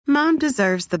Mom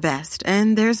deserves the best,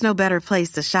 and there's no better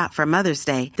place to shop for Mother's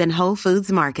Day than Whole Foods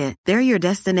Market. They're your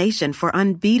destination for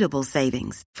unbeatable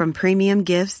savings, from premium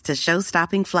gifts to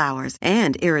show-stopping flowers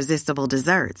and irresistible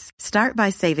desserts. Start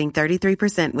by saving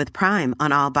 33% with Prime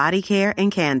on all body care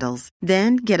and candles.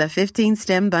 Then get a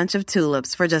 15-stem bunch of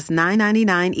tulips for just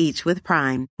 $9.99 each with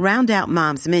Prime. Round out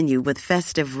Mom's menu with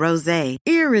festive rosé,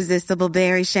 irresistible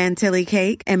berry chantilly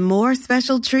cake, and more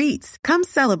special treats. Come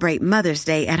celebrate Mother's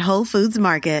Day at Whole Foods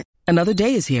Market. Another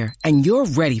day is here, and you're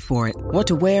ready for it. What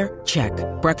to wear? Check.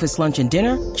 Breakfast, lunch, and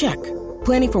dinner? Check.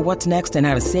 Planning for what's next and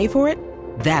how to save for it?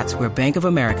 That's where Bank of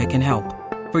America can help.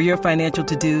 For your financial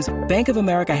to-dos, Bank of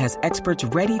America has experts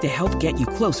ready to help get you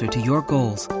closer to your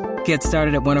goals. Get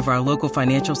started at one of our local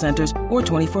financial centers or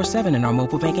 24/7 in our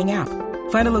mobile banking app.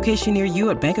 Find a location near you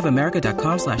at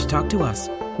bankofamerica.com/talktous.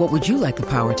 What would you like the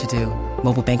power to do?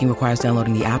 Mobile banking requires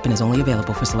downloading the app and is only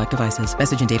available for select devices.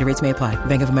 Message and data rates may apply.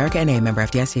 Bank of America N.A., member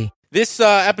FDIC. This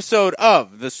episode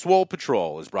of The Swole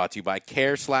Patrol is brought to you by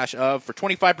Care/of for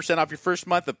 25% off your first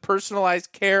month of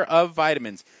personalized Care of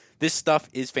vitamins. This stuff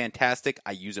is fantastic.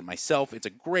 I use it myself. It's a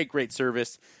great, great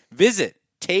service. Visit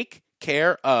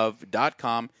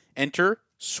takecareof.com. Enter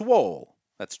SWOLE.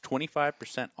 That's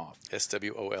 25% off.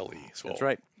 SWOLE. Swole. That's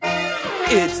right.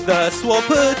 It's the Swole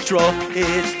Patrol.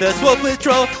 It's the Swole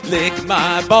Patrol. Lick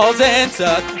my balls and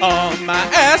suck on my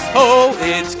asshole.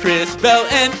 It's Chris Bell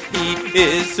and he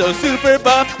is so super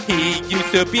buff. He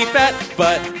used to be fat,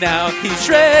 but now he's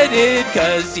shredded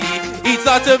because he eats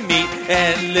lots of meat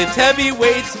and lifts heavy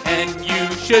weights, and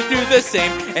you should do the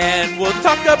same. And we'll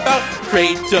talk about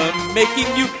Kratom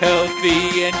making you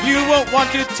healthy, and you won't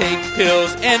want to take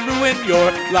pills and ruin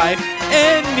your life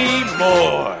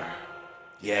anymore.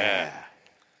 Yeah.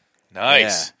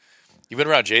 Nice. Yeah. You've been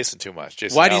around Jason too much.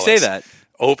 Jason Why do you say Ellis. that?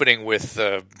 Opening with...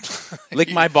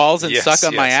 Lick my balls and suck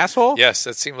on my asshole? Yes,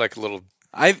 that seemed like a little...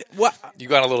 What? You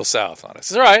got a little south on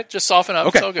us. It's all right. Just soften up.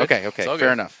 Okay, It's all good. okay. It's all Fair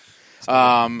good. enough.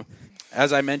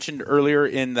 As I mentioned earlier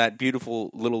in that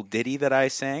beautiful little ditty that I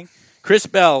sang, Chris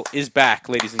Bell is back,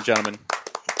 ladies and gentlemen.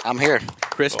 I'm here.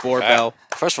 Chris Bell.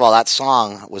 First of all, that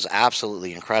song was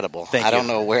absolutely incredible. Thank I you. don't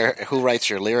know who writes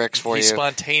your lyrics for He you.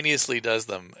 spontaneously does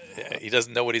them. He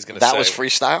doesn't know what he's going to say. That was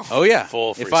freestyle? Oh yeah,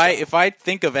 Full If freestyle. I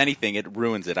think of anything, it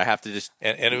ruins it. I have to just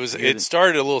And it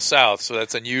started a little south, so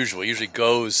that's unusual. It usually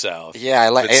goes south. Yeah, I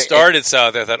like It started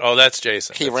south. I thought, oh, that's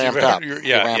Jason. He That's- ramped up. Yeah,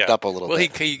 He ramped up a little well,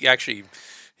 bit. he actually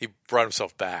brought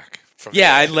himself back. From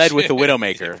yeah. I the led with the edge.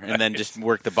 Widowmaker and then just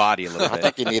worked the body a little I bit.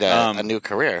 think you need a new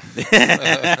career. It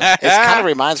kind of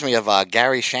reminds me of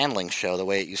Gary Shandling's show, the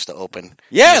way it used to open.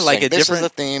 Yeah, He'd like sing, a this different-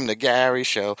 is the theme, the Gary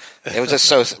show. It was just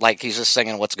so, like, he's just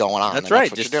singing what's going on. That's and right.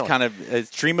 That's what Just you're doing. kind of a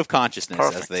stream of consciousness,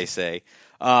 as Perfect. they say.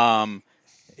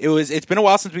 It's been a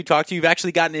while since we talked to you. You've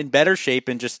actually gotten in better shape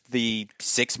in just the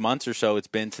 6 months or so it's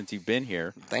been since you've been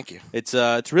here. Thank you. It's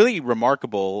really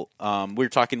remarkable. We were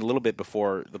talking a little bit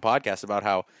before the podcast about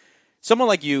how someone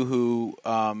like you who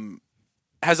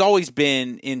has always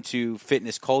been into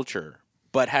fitness culture,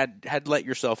 but had let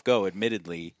yourself go,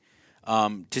 admittedly,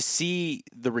 to see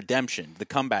the redemption, the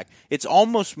comeback, it's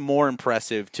almost more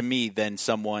impressive to me than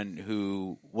someone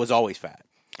who was always fat.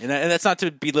 And that's not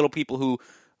to belittle people who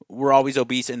were always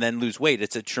obese and then lose weight.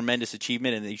 It's a tremendous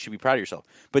achievement, and you should be proud of yourself.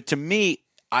 But to me,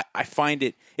 I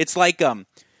find it's like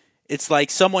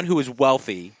someone who is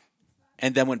wealthy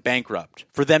and then went bankrupt.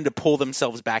 For them to pull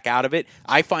themselves back out of it,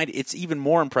 I find it's even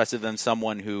more impressive than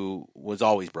someone who was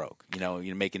always broke.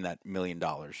 Making that $1 million.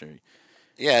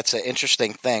 Yeah, it's an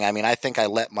interesting thing. I mean, I think I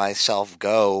let myself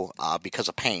go because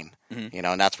of pain,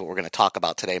 and that's what we're going to talk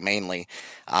about today mainly.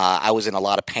 I was in a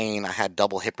lot of pain. I had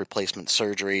double hip replacement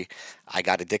surgery. I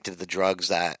got addicted to the drugs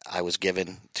that I was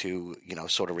given to,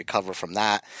 sort of recover from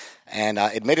that. And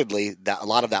admittedly, that a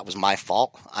lot of that was my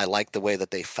fault. I liked the way that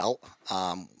they felt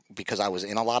because I was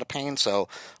in a lot of pain. So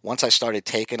once I started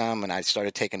taking them and I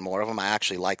started taking more of them, I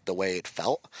actually liked the way it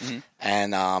felt.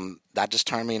 And that just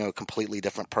turned me into a completely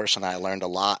different person. I learned a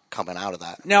lot coming out of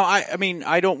that. Now,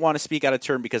 I don't want to speak out of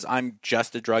turn because I'm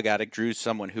just a drug addict. Drew's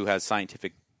someone who has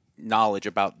scientific knowledge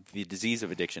about the disease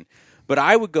of addiction. But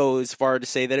I would go as far to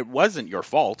say that it wasn't your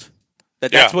fault.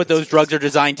 That's what those drugs are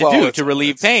designed to do, to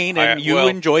relieve pain, and you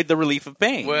enjoyed the relief of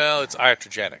pain. Well, it's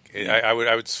iatrogenic. I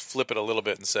would flip it a little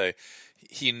bit and say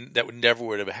that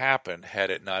would have happened had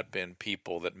it not been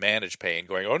people that manage pain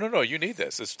going, oh, no, you need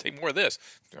this. Let's take more of this.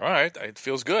 All right, it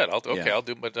feels good. I'll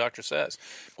do what the doctor says.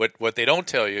 What they don't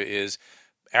tell you is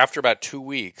after about 2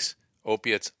 weeks,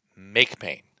 opiates make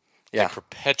pain. Yeah. They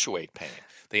perpetuate pain.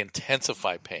 They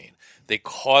intensify pain. They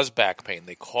cause back pain.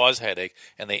 They cause headache,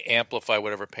 and they amplify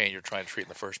whatever pain you're trying to treat in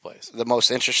the first place. The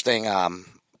most interesting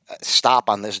stop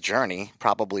on this journey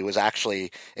probably was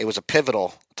actually, it was a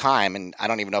pivotal time, and I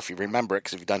don't even know if you remember it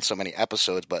because you've done so many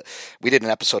episodes, but we did an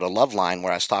episode of Loveline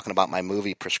where I was talking about my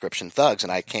movie Prescription Thugs,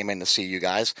 and I came in to see you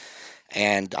guys,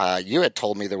 and you had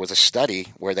told me there was a study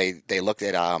where they looked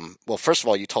at, well, first of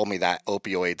all, you told me that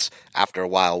opioids after a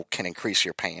while can increase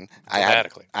your pain.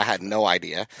 Dramatically. I had no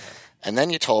idea. Yeah. And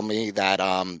then you told me that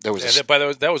there was by the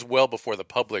way, that was well before the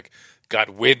public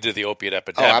got wind of the opiate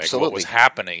epidemic, absolutely. What was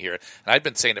happening here. And I'd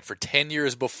been saying it for 10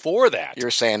 years before that. You're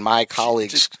saying my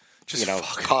colleagues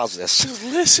caused this. Just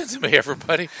listen to me,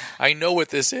 everybody. I know what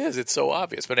this is. It's so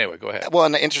obvious. But anyway, go ahead. Well,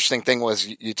 and the interesting thing was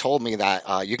you told me that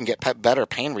you can get better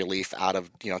pain relief out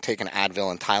of taking Advil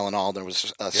and Tylenol. There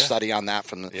was a study on that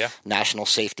from the National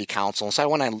Safety Council. And so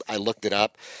when I looked it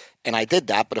up, and I did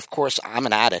that, but of course I'm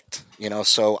an addict,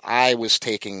 so I was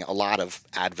taking a lot of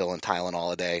Advil and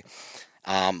Tylenol a day.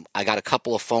 I got a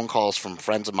couple of phone calls from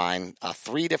friends of mine,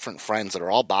 3 different friends that are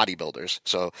all bodybuilders.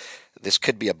 So this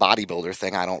could be a bodybuilder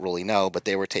thing. I don't really know, but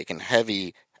they were taking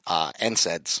heavy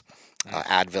NSAIDs,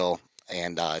 Advil,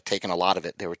 and taking a lot of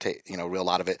it. They were real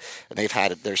lot of it. And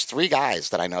there's 3 guys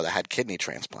that I know that had kidney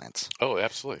transplants. Oh,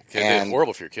 absolutely. They're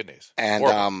horrible for your kidneys.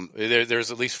 And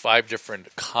there's at least 5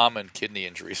 different common kidney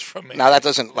injuries from me. Now that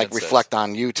doesn't reflect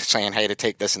on you saying, hey, to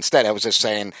take this instead. I was just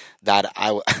saying that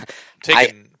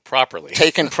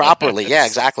Taken properly. Yeah,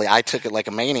 exactly. I took it like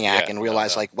a maniac and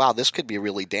realized wow, this could be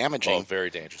really damaging. Oh, very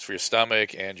dangerous for your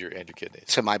stomach and your kidneys.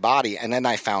 To my body. And then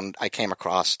I came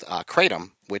across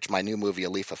Kratom, which my new movie, A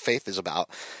Leaf of Faith, is about,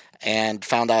 and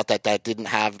found out that didn't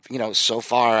have, so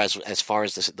far as far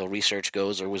as the research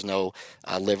goes, there was no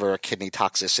liver or kidney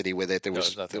toxicity with it. There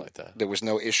was nothing like that. There was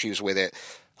no issues with it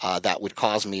that would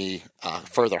cause me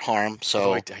further harm.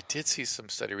 So I did see some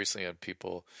study recently on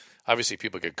people. Obviously,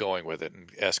 people get going with it and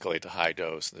escalate to high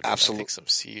dose. And absolutely, I think some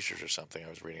seizures or something I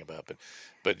was reading about.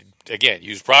 But again,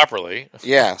 used properly.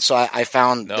 Yeah. So I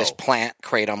found this plant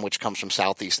Kratom, which comes from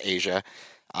Southeast Asia,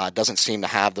 doesn't seem to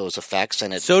have those effects,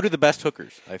 and so do the best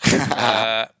hookers.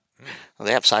 Well,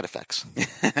 they have side effects.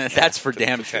 That's for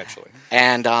damn potentially.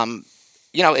 And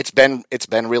it's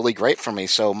been really great for me.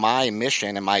 So my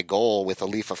mission and my goal with A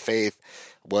Leaf of Faith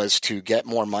was to get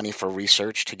more money for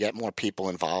research, to get more people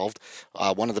involved.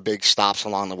 One of the big stops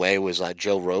along the way was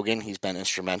Joe Rogan. He's been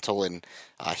instrumental, and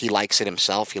he likes it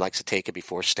himself. He likes to take it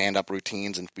before stand-up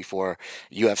routines and before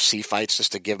UFC fights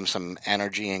just to give him some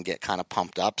energy and get kind of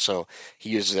pumped up. So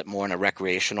he uses it more in a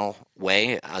recreational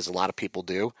way, as a lot of people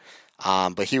do.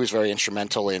 But he was very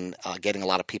instrumental in getting a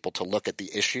lot of people to look at the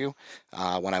issue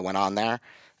when I went on there.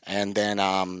 And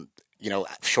then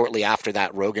shortly after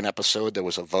that Rogan episode, there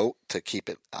was a vote to keep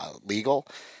it legal.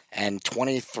 And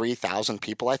 23,000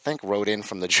 people, I think, wrote in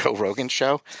from the Joe Rogan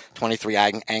show. 23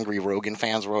 angry Rogan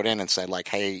fans wrote in and said,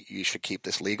 hey, you should keep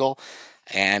this legal.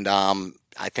 And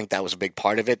I think that was a big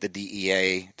part of it. The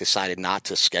DEA decided not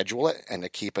to schedule it and to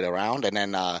keep it around. And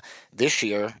then this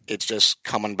year, it's just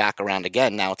coming back around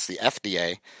again. Now it's the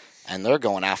FDA, and they're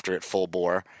going after it full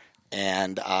bore.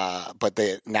 And but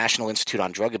the National Institute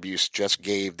on Drug Abuse just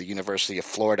gave the University of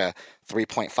Florida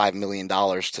 $3.5 million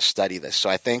to study this. So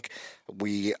I think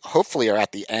we hopefully are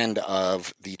at the end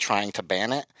of the trying to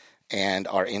ban it and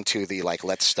are into the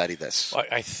let's study this.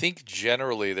 I think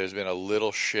generally there's been a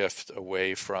little shift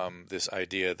away from this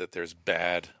idea that there's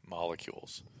bad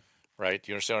molecules. Right? Do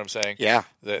you understand what I'm saying? Yeah.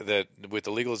 That with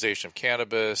the legalization of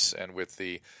cannabis and with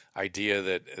the idea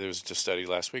that there was just a study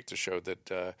last week that showed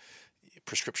that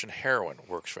prescription heroin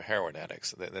works for heroin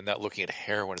addicts. They're not looking at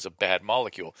heroin as a bad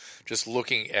molecule, just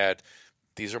looking at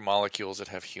these are molecules that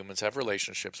humans have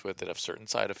relationships with, that have certain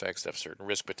side effects, that have certain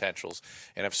risk potentials,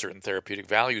 and have certain therapeutic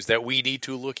values that we need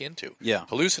to look into. Yeah.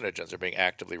 Hallucinogens are being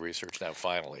actively researched now,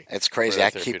 finally. It's crazy.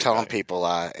 I keep telling people,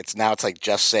 it's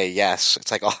just say yes.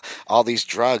 It's like all these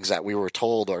drugs that we were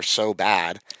told are so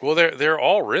bad. Well, they're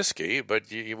all risky, but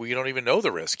we don't even know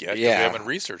the risk yet. Yeah. We haven't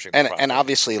researched them and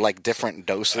obviously different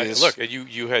doses. Look,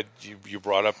 you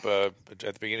brought up at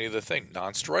the beginning of the thing,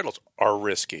 non-steroidals are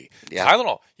risky. Yeah.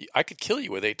 Tylenol, I could kill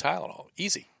you with 8 Tylenol,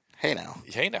 easy. Hey now,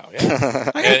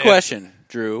 yeah. I got a question,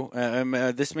 Drew.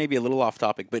 This may be a little off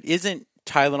topic, but isn't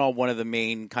Tylenol one of the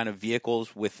main kind of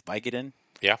vehicles with Vicodin?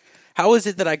 Yeah. How is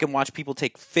it that I can watch people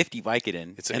take 50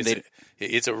 Vicodin?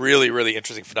 It's a really, really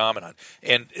interesting phenomenon.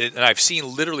 And I've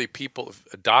seen literally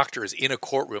doctors in a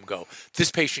courtroom go,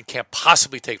 this patient can't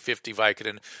possibly take 50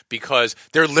 Vicodin because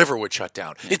their liver would shut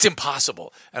down. Yeah. It's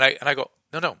impossible. And I go,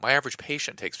 no, my average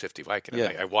patient takes 50 Vicodin.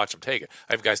 Yeah. I watch them take it.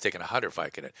 I have guys taking 100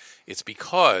 Vicodin. It's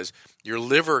because your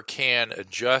liver can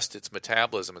adjust its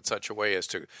metabolism in such a way as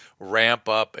to ramp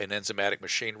up an enzymatic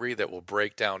machinery that will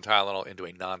break down Tylenol into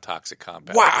a non-toxic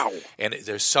compound. Wow. And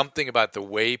there's something about the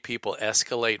way people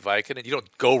escalate Vicodin. You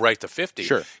don't go right to 50.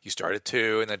 Sure. You start at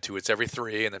 2, and then 2 it's every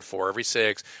 3, and then 4 every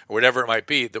 6, or whatever it might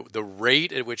be. The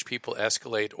rate at which people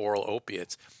escalate oral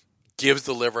opiates gives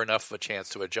the liver enough of a chance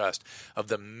to adjust. Of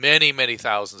the many, many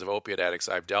thousands of opiate addicts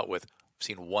I've dealt with, I've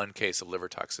seen one case of liver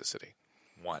toxicity.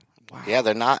 One. Wow. Yeah,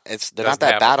 they're not that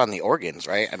happen. bad on the organs,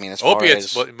 right? I mean, as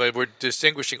opiates, far as we're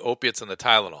distinguishing opiates and the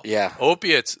Tylenol. Yeah.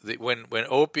 Opiates, when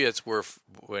morphine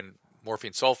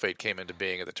sulfate came into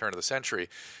being at the turn of the century,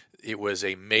 it was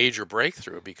a major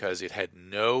breakthrough because it had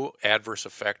no adverse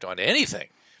effect on anything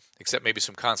except maybe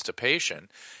some constipation,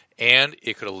 and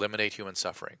it could eliminate human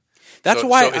suffering. That's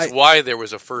why there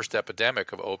was a first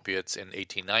epidemic of opiates in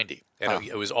 1890, and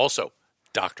it was also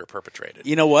doctor perpetrated.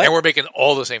 You know what? And we're making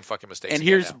all the same fucking mistakes. And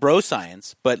here's now. bro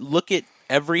science, but look at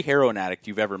every heroin addict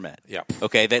you've ever met. Yeah.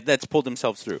 Okay, that's pulled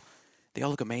themselves through. They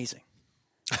all look amazing.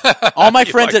 all my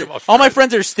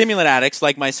friends are stimulant addicts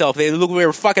like myself. They look we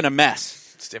were fucking a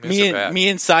mess. Stimulants are bad. Me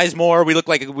and Sizemore, we look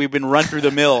like we've been run through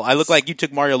the mill. I look like you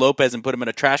took Mario Lopez and put him in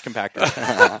a trash compactor.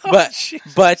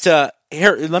 but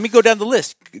here, let me go down the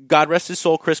list. God rest his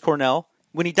soul, Chris Cornell.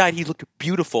 When he died, he looked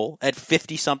beautiful at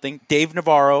 50-something. Dave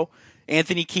Navarro.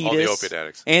 Anthony Kiedis. All the opiate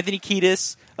addicts. Anthony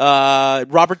Kiedis,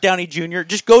 Robert Downey Jr.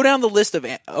 Just go down the list of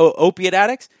opiate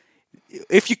addicts.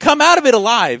 If you come out of it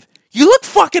alive, you look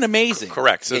fucking amazing.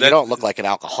 Correct. So you don't look like an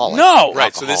alcoholic. No.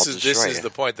 Right. So this is the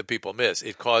point that people miss.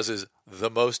 It causes the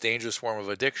most dangerous form of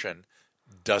addiction.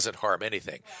 Doesn't harm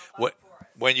anything.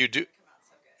 When you do,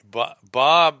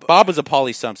 Bob was a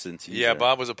polysubstance user. Yeah,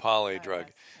 Bob was a poly drug.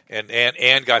 And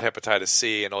got hepatitis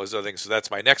C and all those other things. So that's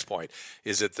my next point: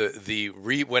 is that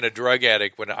when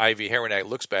an IV heroin addict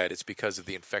looks bad, it's because of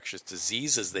the infectious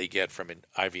diseases they get from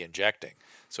IV injecting.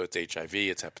 So it's HIV,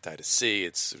 it's hepatitis C,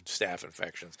 it's staph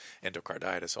infections,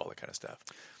 endocarditis, all that kind of stuff.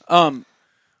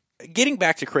 Getting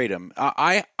back to kratom,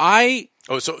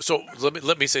 So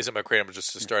let me say something about kratom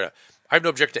just to start out. I have no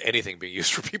objection to anything being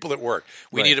used for people at work.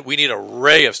 We need an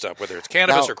array of stuff, whether it's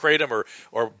cannabis or kratom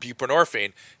or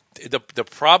buprenorphine. The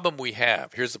problem we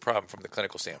have, here's the problem from the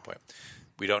clinical standpoint.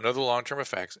 We don't know the long-term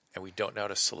effects, and we don't know how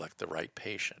to select the right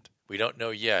patient. We don't know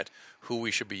yet who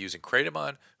we should be using kratom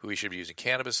on, who we should be using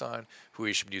cannabis on, who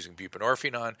we should be using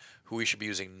buprenorphine on, who we should be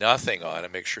using nothing on,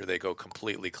 and make sure they go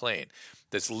completely clean.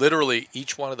 That's literally,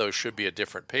 each one of those should be a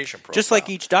different patient profile. Just like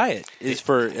each diet is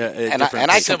for and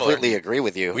I completely agree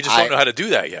with you. We just don't know how to do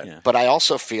that yet. Yeah. But I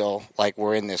also feel like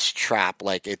we're in this trap.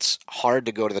 Like it's hard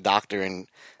to go to the doctor and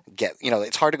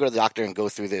it's hard to go to the doctor and go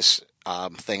through this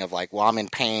thing of like, well, I'm in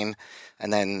pain,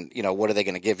 and then what are they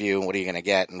going to give you, and what are you going to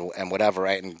get, and whatever,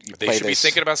 right? And they should be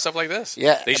thinking about stuff like this.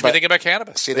 Yeah, they should be thinking about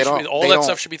cannabis. See, all that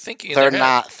stuff should be thinking. They're in their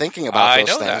not head. thinking about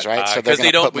those things, right? So because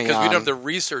they don't because we don't have the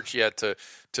research yet to.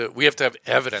 We have to have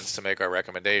evidence to make our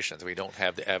recommendations. We don't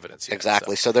have the evidence yet.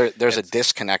 Exactly. So there's a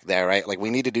disconnect there, right? Like we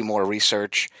need to do more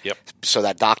research so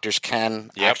that doctors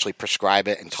can actually prescribe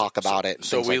it and talk about it. And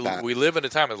so like that. we live in a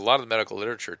time, and a lot of the medical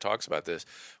literature talks about this,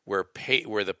 where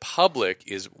the public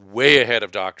is way ahead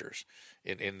of doctors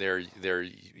in their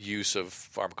use of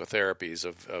pharmacotherapies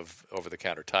of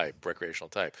over-the-counter type, recreational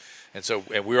type, and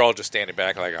we're all just standing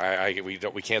back like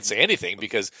we can't say anything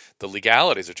because the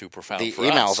legalities are too profound. The for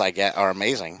emails us. I get are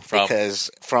amazing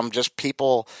because from just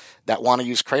people that want to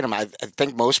use kratom, I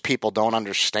think most people don't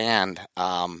understand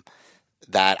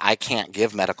that I can't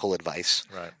give medical advice.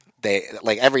 Right. They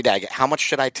like every day I get, how much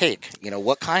should I take?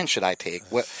 What kind should I take?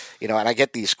 And I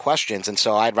get these questions, and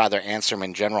so I'd rather answer them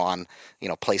in general on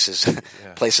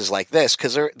places like this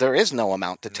because there is no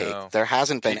amount to take. No. There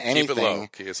hasn't been anything. Keep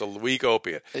it low. It's a weak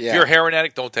opiate. Yeah. If you're a heroin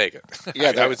addict, don't take it.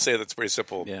 Yeah, I would say that's a pretty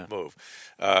simple move.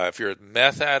 If you're a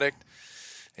meth addict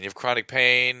and you have chronic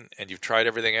pain and you've tried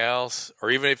everything else, or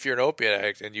even if you're an opiate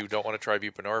addict and you don't want to try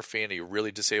buprenorphine and you're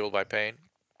really disabled by pain,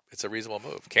 it's a reasonable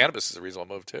move. Cannabis is a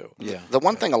reasonable move too. Yeah. The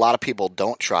one thing a lot of people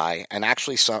don't try, and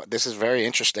actually this is very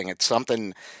interesting. It's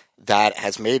something that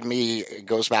has made me, it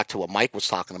goes back to what Mike was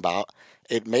talking about.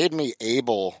 It made me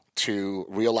able to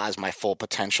realize my full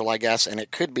potential, I guess, and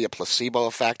it could be a placebo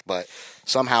effect, but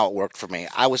somehow it worked for me.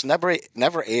 I was never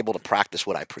able to practice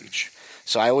what I preach.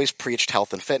 So I always preached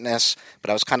health and fitness, but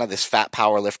I was kind of this fat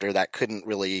power lifter that couldn't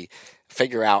really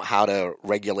figure out how to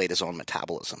regulate his own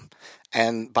metabolism.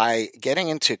 And by getting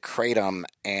into kratom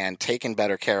and taking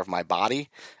better care of my body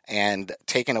and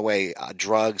taking away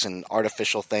drugs and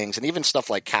artificial things and even stuff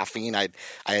like caffeine I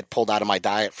had pulled out of my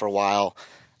diet for a while,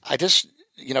 I just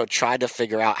tried to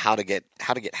figure out how to get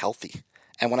healthy.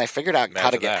 And when I figured out how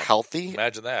to get healthy,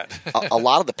 imagine that. a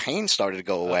lot of the pain started to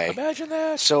go away. Imagine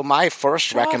that. So my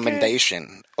first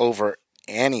recommendation over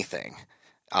anything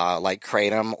like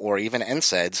kratom or even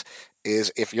NSAIDs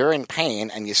is if you're in pain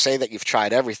and you say that you've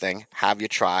tried everything, have you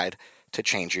tried to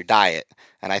change your diet?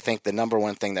 And I think the number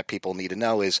one thing that people need to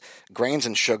know is grains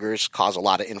and sugars cause a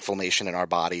lot of inflammation in our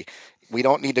body. We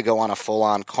don't need to go on a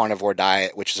full-on carnivore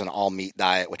diet, which is an all-meat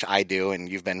diet, which I do, and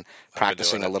you've been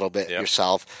practicing a little bit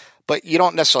yourself. But you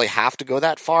don't necessarily have to go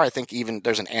that far. I think even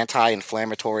there's an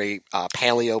anti-inflammatory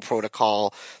paleo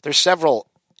protocol. There's several,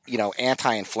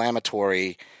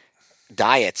 anti-inflammatory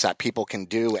diets that people can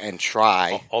do and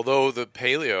try. Although the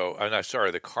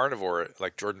the carnivore,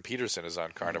 like Jordan Peterson is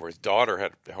on carnivore. His daughter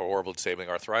had horrible disabling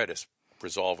arthritis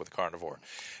resolved with carnivore.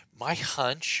 My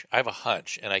hunch, I have a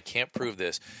hunch, and I can't prove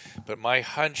this, but my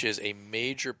hunch is a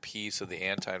major piece of the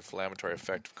anti-inflammatory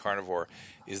effect of carnivore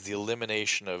is the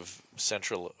elimination of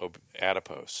central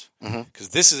adipose. Because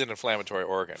this is an inflammatory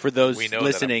organ. For those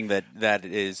listening that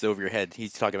is over your head,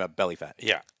 he's talking about belly fat.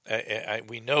 Yeah.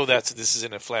 We know this is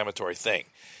an inflammatory thing.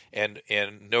 And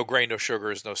no grain, no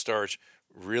sugars, no starch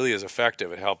really is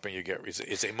effective at helping you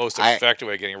it's a most effective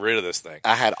way of getting rid of this thing.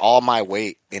 I had all my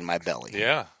weight in my belly.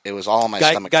 Yeah. It was all in my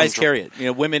stomach. Guys carry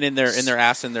it. Women in their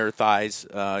ass and their thighs,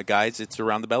 guys, it's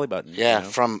around the belly button. Yeah,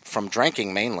 from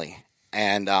drinking mainly.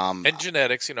 And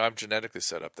genetics, I'm genetically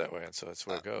set up that way, and so that's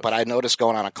where it goes. But I noticed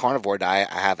going on a carnivore diet,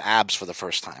 I have abs for the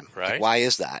first time. Right. Like, why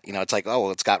is that? It's like,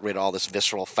 it's got rid of all this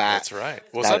visceral fat. That's right.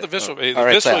 Well, it's not the visceral. The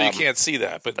visceral, you can't see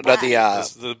that, but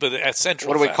the central.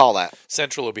 What do we call that?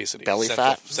 Central obesity. Belly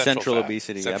fat. Central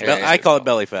obesity. Central Yeah. I call it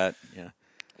belly fat. Yeah.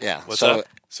 Yeah. What's up?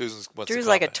 Susan's. Drew's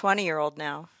like a 20-year-old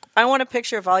now. I want a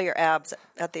picture of all your abs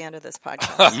at the end of this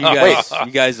podcast.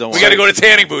 You guys don't. We got to go to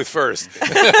tanning booth first.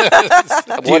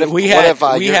 Dude, we had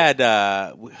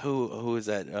who was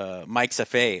that? Mike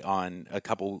Safay on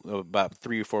about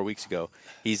 3 or 4 weeks ago.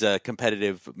 He's a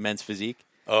competitive men's physique.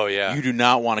 Oh yeah. You do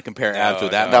not want to compare abs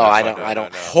with that. No, I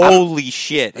don't. Holy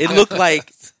shit! It looked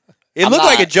like. It looked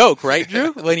like a joke, right,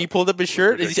 Drew? When he pulled up his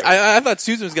shirt, I thought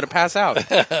Susan was going to pass out.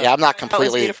 Yeah, I'm not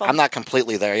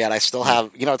completely there yet. I still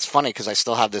have, it's funny because I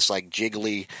still have this like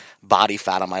jiggly body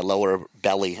fat on my lower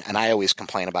belly, and I always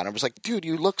complain about it. I was like, dude,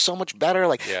 you look so much better,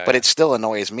 but it still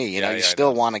annoys me. You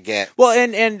still want to get well,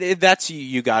 and that's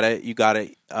you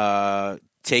gotta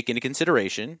take into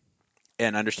consideration.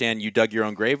 And understand you dug your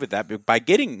own grave with that by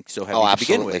getting so heavy to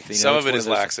begin with. Some of it is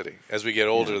laxity. As we get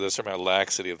older, there's some amount of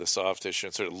laxity of the soft tissue.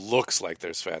 It sort of looks like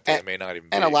there's fat there. It may not even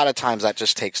be. And a lot of times that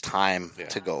just takes time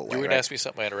to go away. You were going to ask me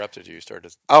something. I interrupted you. You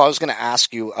started. I was going to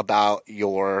ask you about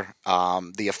your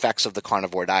the effects of the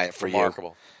carnivore diet for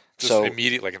Remarkable. you. Just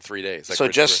immediate, like in 3 days. Like so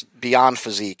just beyond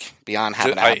physique, beyond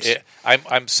having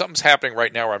abs. Something's happening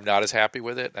right now where I'm not as happy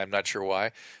with it. I'm not sure why.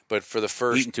 But for the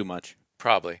first... Eating too much.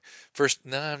 Probably.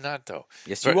 No, I'm not though.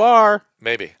 Yes, you are.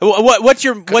 Maybe. What's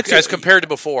your as compared to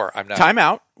before? I'm not. Time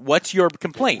out. What's your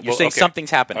complaint? You're saying something's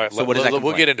happened. Right, so what is that?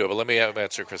 We'll get into it, but let me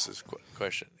answer Chris's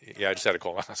question. Yeah, I just had a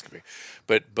colonoscopy,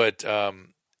 but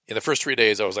in the first 3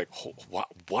 days, I was like,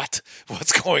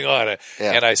 what's going on?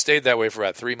 And I stayed that way for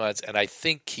about 3 months, and I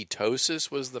think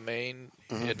ketosis was the main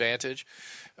advantage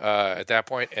at that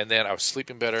point. And then I was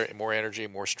sleeping better, more energy,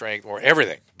 more strength, more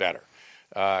everything better.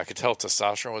 I could tell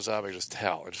testosterone was up. I could just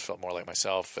tell. I just felt more like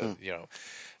myself,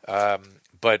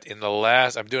 But in the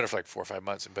last, I'm doing it for like 4 or 5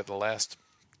 months, but the last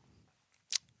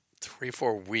 3 or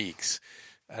 4 weeks,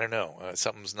 I don't know.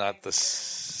 Something's not the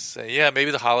same. Yeah,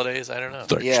 maybe the holidays. I don't know.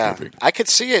 Yeah, I could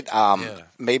see it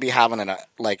maybe having an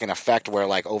effect where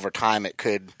like over time it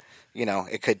could.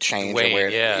 It could change. Wane, or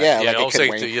don't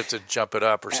say you have to jump it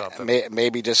up or something.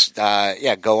 Maybe just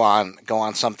go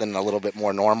on something a little bit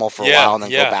more normal for a while and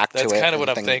then go back to it. That's kind of what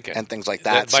I'm thinking. And things like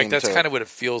that. Mike, that's kind of what it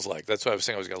feels like. That's why I was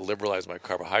saying I was going to liberalize my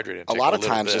carbohydrate intake. A lot of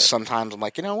times, sometimes I'm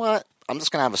like, you know what? I'm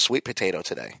just going to have a sweet potato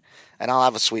today. And I'll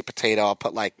have a sweet potato. I'll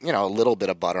put a little bit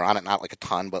of butter on it, not like a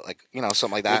ton, but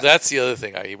something like that. Well, that's the other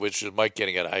thing, which is Mike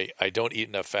getting at. I don't eat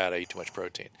enough fat. I eat too much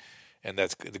protein. And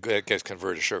that gets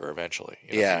converted to sugar eventually.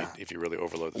 If you really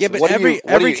overload the system. But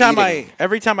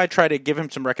every time I try to give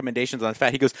him some recommendations on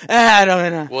fat, he goes, I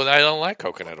don't know. Well, I don't like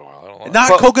coconut oil.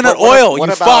 Not coconut oil. You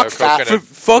fuck for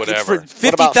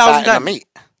 50,000 times. Meat.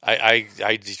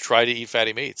 I try to eat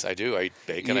fatty meats. I do. I eat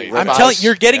bacon. I'm telling you,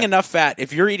 you're getting enough fat.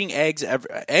 If you're eating eggs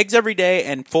every day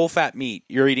and full fat meat,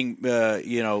 you're eating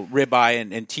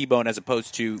ribeye and T-bone as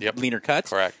opposed to leaner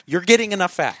cuts. Correct. You're getting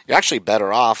enough fat. You're actually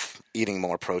better off eating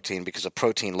more protein because of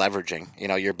protein leveraging.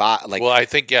 Your body. Well, I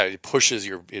think it pushes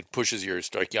your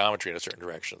stoichiometry in a certain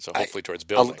direction. So hopefully towards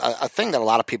building. A thing that a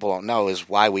lot of people don't know is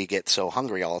why we get so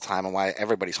hungry all the time and why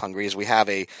everybody's hungry is we have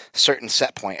a certain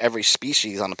set point. Every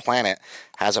species on the planet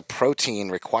has a protein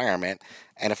requirement,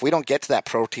 And if we don't get to that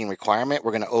protein requirement,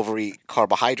 we're going to overeat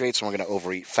carbohydrates and we're going to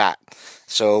overeat fat.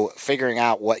 So figuring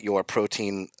out what your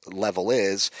protein level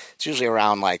is, it's usually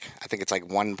around I think it's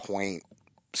 1.7.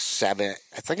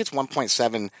 I think it's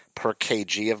 1.7 per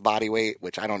kg of body weight,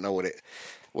 which I don't know what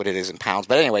it is in pounds.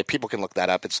 But anyway, people can look that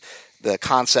up. It's the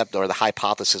concept or the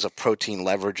hypothesis of protein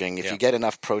leveraging. If you get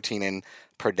enough protein in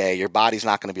per day, your body's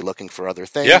not going to be looking for other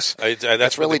things. Yes,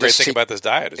 that's really the great thing about this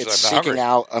diet. It's seeking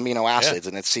out amino acids,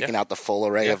 and it's seeking out the full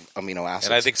array of amino acids.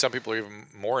 And I think some people are even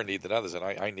more in need than others, and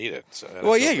I need it. So,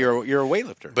 you're a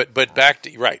weightlifter. But back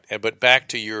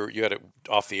to you had it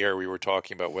off the air. We were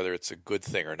talking about whether it's a good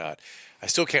thing or not. I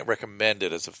still can't recommend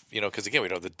it as because again we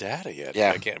don't have the data yet.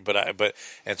 Yeah. I can't.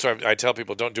 And so I tell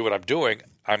people don't do what I'm doing.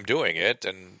 I'm doing it,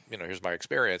 and here's my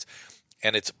experience.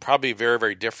 And it's probably very,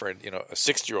 very different, a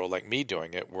 60-year-old like me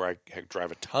doing it, where I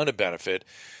drive a ton of benefit,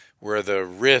 where the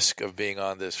risk of being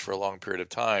on this for a long period of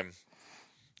time,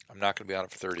 I'm not going to be on it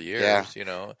for 30 years,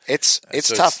 It's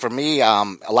tough for me. A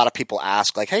lot of people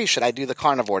ask, hey, should I do the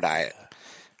carnivore diet?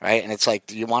 Right? And it's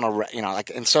do you want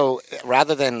to, and so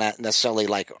rather than necessarily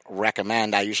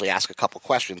recommend, I usually ask a couple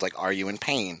questions, are you in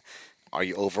pain? Are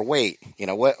you overweight?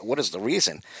 What is the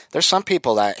reason? There's some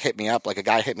people that hit me up, a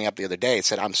guy hit me up the other day and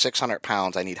said, I'm 600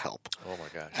 pounds, I need help. Oh my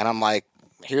gosh. And I'm like,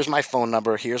 here's my phone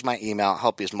number, here's my email, I'll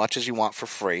help you as much as you want for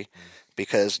free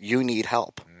because you need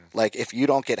help. If you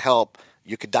don't get help,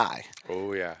 you could die.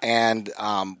 Oh, yeah. And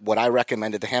what I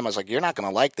recommended to him, I was like, you're not going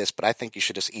to like this, but I think you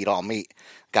should just eat all meat.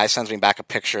 Guy sends me back a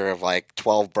picture of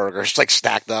 12 burgers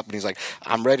stacked up, and he's like,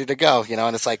 I'm ready to go.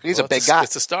 And it's he's a big guy.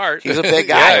 It's a start. He's a big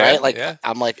guy, right? Yeah.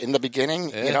 I'm in the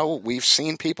beginning, we've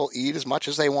seen people eat as much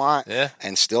as they want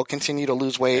and still continue to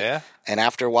lose weight. Yeah. And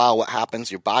after a while, what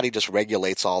happens? Your body just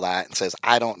regulates all that and says,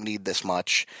 I don't need this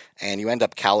much. And you end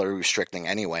up calorie restricting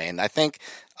anyway. And I think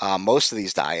most of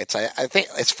these diets, I think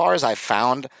as far as I've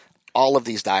found, all of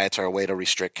these diets are a way to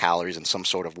restrict calories in some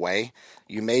sort of way.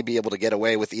 You may be able to get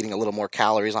away with eating a little more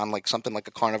calories on something like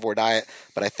a carnivore diet,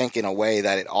 but I think in a way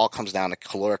that it all comes down to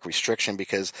caloric restriction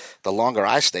because the longer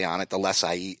I stay on it, the less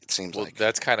I eat, it seems like.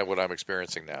 That's kind of what I'm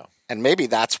experiencing now. And maybe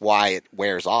that's why it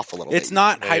wears off a little bit. It's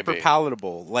not Maybe. hyper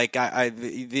palatable.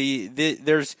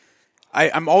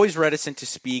 I'm always reticent to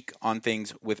speak on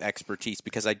things with expertise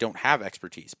because I don't have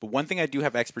expertise. But one thing I do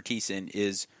have expertise in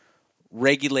is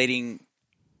regulating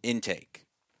intake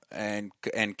and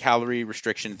calorie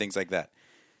restriction and things like that.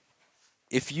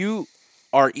 If you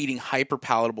are eating hyper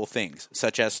palatable things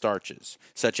such as starches,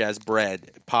 such as bread,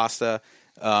 pasta,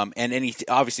 and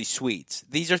obviously sweets,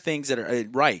 these are things that are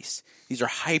rice. These are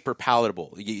hyper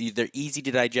palatable. They're easy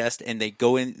to digest and they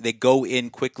go in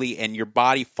quickly, and your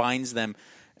body finds them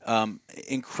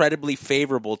incredibly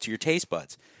favorable to your taste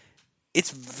buds.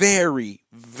 It's very,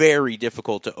 very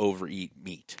difficult to overeat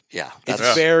meat. Yeah. It's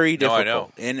very difficult.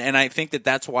 No, I know. And I think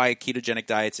that's why ketogenic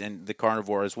diets and the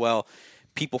carnivore as well,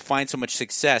 people find so much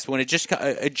success. When it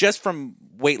just from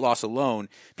weight loss alone,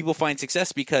 people find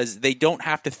success because they don't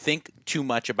have to think too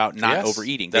much about not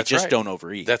overeating. They just don't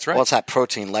overeat. That's right. Well, it's that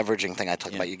protein leveraging thing I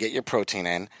talked about. You get your protein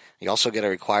in, you also get a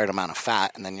required amount of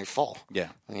fat, and then you're full. Yeah.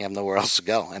 And you have nowhere else to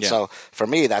go. And so for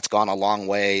me, that's gone a long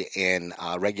way in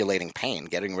regulating pain,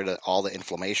 getting rid of all the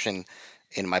inflammation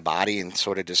in my body and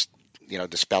sort of just,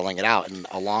 dispelling it out. And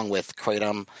along with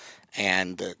kratom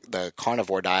and the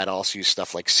carnivore diet, I also use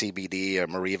stuff like CBD or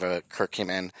Mariva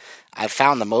curcumin. I've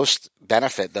found the most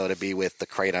benefit, though, to be with the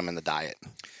kratom and the diet.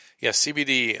 Yeah,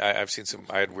 CBD, I've seen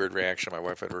I had weird reaction. My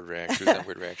wife had weird reaction. She had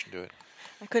weird reaction to it.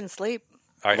 I couldn't sleep.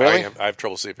 Really? I have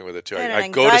trouble sleeping with it, too. I had I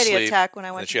an go to anxiety sleep, attack when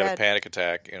I went and to she had bed. a panic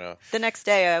attack, The next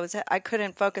day, I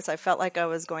couldn't focus. I felt like I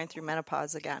was going through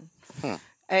menopause again.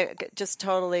 I just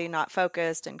totally not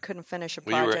focused and couldn't finish a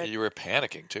project. Well, you were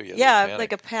panicking, too.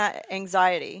 Like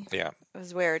anxiety. Yeah. It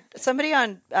was weird. Somebody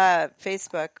on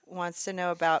Facebook wants to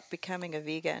know about becoming a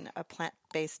vegan, a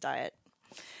plant-based diet,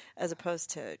 as opposed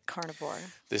to carnivore.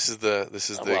 This is the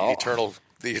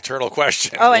eternal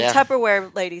question. Oh, and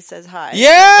Tupperware lady says hi. Yeah!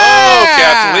 Oh,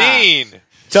 Kathleen!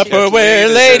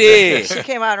 Tupperware lady! She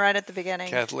came on right at the beginning.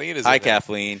 Kathleen is Hi, in there.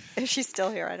 Kathleen. If she's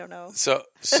still here, I don't know. So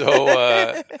that's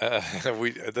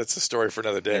a story for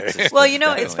another day. Well, it's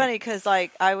Definitely. funny because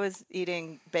I was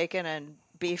eating bacon and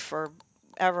beef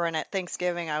forever, and at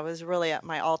Thanksgiving I was really at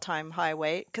my all-time high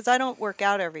weight because I don't work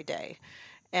out every day.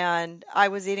 And I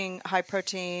was eating high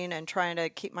protein and trying to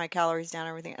keep my calories down and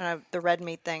everything. And the red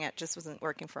meat thing, it just wasn't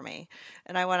working for me.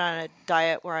 And I went on a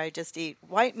diet where I just eat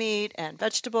white meat and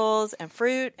vegetables and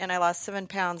fruit, and I lost 7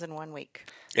 pounds in 1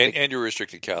 week. And you're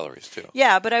restricted calories too.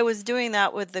 Yeah, but I was doing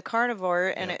that with the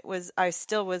carnivore, and it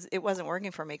wasn't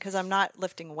working for me because I'm not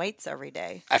lifting weights every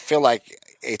day. I feel like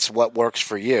it's what works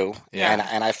for you, Yeah.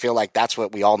 and I feel like that's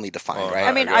what we all need to find, Well, right?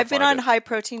 I mean, gotta I've been find on it. high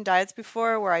protein diets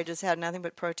before where I just had nothing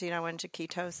but protein. I went to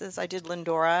ketosis. I did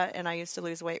Lindora, and I used to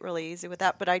lose weight really easy with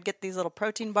that. But I'd get these little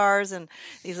protein bars and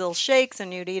these little shakes,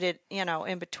 and you'd eat it,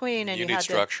 in between. And You you need had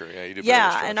structure. Yeah, you do better with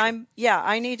Yeah, and structure.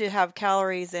 I need to have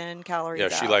calories in, calories Yeah,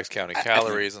 out. she likes counting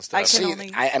calories and stuff. I can See,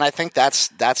 only- and I think that's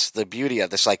the beauty of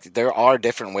this. Like, there are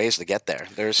different ways to get there.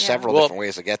 There's several Well, different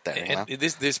ways to get there. You know? And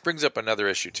this brings up another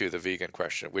issue too, the vegan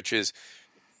question, which is,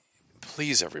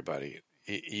 please, everybody,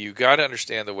 you got to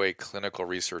understand the way clinical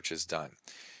research is done.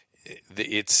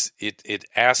 It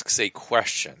asks a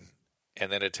question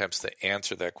and then attempts to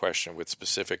answer that question with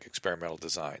specific experimental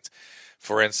designs.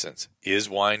 For instance, is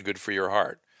wine good for your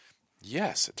heart?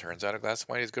 Yes, it turns out a glass of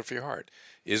wine is good for your heart.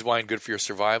 Is wine good for your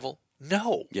survival?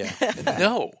 No. Yeah.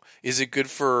 No. Is it good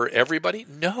for everybody?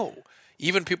 No.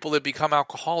 Even people that become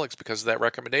alcoholics because of that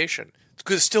recommendation,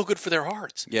 it's still good for their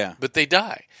hearts. Yeah. But they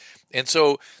die. And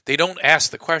so they don't ask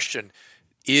the question,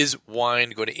 is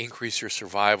wine going to increase your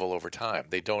survival over time?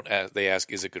 They don't ask, they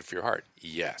ask, is it good for your heart?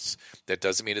 Yes. That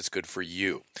doesn't mean it's good for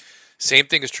you. Same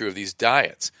thing is true of these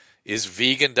diets. Is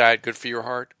vegan diet good for your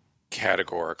heart?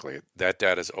 Categorically. That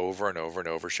data is over and over and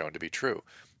over shown to be true.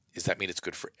 Does that mean it's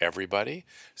good for everybody?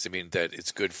 Does it mean that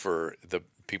it's good for the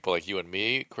people like you and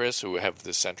me, Chris, who have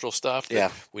the central stuff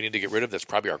that we need to get rid of? That's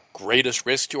probably our greatest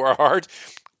risk to our heart.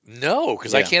 No,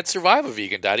 because I Yeah. can't survive a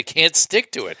vegan diet. I can't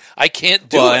stick to it. I can't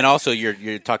do Well, it. and also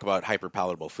you talk about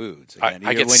hyperpalatable foods. I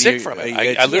Again, get when sick from it.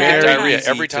 it's I literally very get diarrhea easy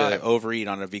every to time. overeat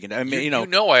on a vegan. I mean, you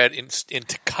know, I had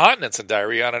incontinence and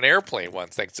diarrhea on an airplane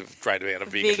once thanks to trying to be on a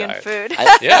vegan diet. food.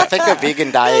 I think a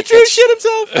vegan diet Drew gets, shit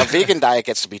himself. a vegan diet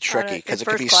gets to be tricky in because it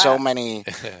could first be class. so many.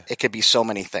 It could be so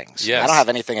many things. Yes. I don't have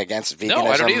anything against veganism. No,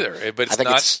 I don't either, but it's I think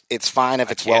not- it's fine if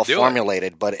it's can't well do it.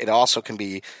 formulated, but it also can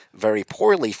be very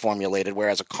poorly formulated.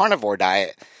 Whereas a carnivore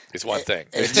diet, It's one thing.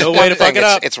 it's no one way to fuck thing. it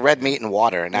up. It's red meat and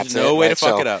water, and that's There's no it. way right? to fuck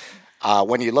So, it up.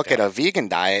 When you look at a vegan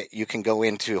diet, you can go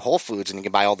into Whole Foods and you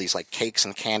can buy all these like cakes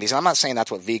and candies. And I'm not saying that's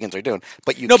what vegans are doing,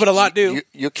 but you No, but a lot do.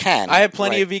 You can. I have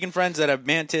plenty right? of vegan friends that have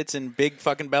man tits and big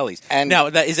fucking bellies. And- now,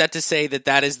 is that to say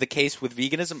that is the case with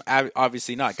veganism?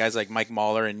 Obviously not. Guys like Mike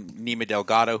Mahler and Nima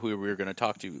Delgado, who we were going to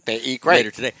talk to They eat great.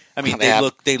 later today. I mean, They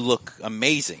have- they look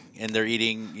amazing, and they're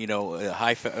eating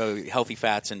healthy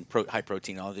fats and high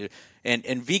protein. And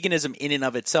veganism in and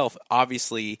of itself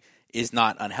obviously is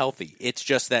not unhealthy. It's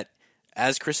just that,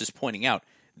 as Chris is pointing out,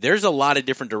 there's a lot of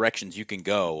different directions you can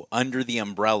go under the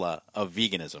umbrella of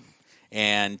veganism.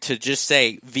 And to just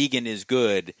say vegan is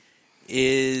good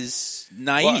is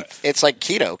naive. It's like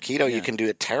keto. Keto, you can do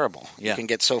it terrible. Yeah. You can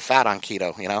get so fat on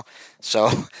keto, So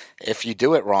if you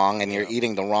do it wrong and you're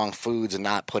eating the wrong foods and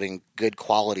not putting good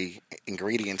quality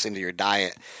ingredients into your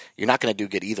diet, you're not going to do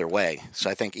good either way. So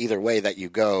I think either way that you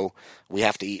go, we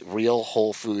have to eat real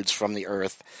whole foods from the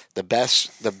earth.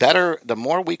 The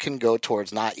more we can go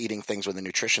towards not eating things with a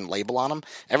nutrition label on them.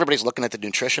 Everybody's looking at the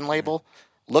nutrition label.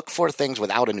 Look for things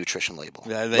without a nutrition label.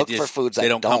 Yeah, they Look just- for foods that they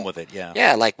don't come with it, yeah.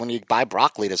 Yeah, like when you buy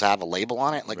broccoli, does it have a label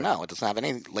on it? Like, no, it doesn't have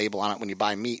any label on it. When you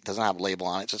buy meat, it doesn't have a label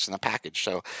on it. It's just in a package.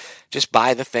 So just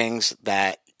buy the things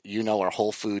that you know are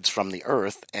whole foods from the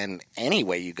earth, and any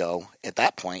way you go, at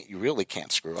that point, you really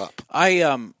can't screw up.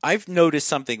 I've noticed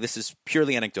something. This is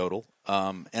purely anecdotal,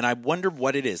 and I wonder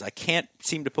what it is. I can't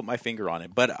seem to put my finger on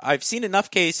it, but I've seen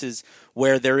enough cases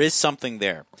where there is something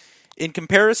there. In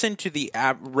comparison to the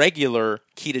regular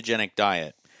ketogenic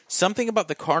diet, something about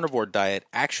the carnivore diet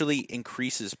actually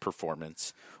increases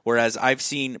performance. Whereas I've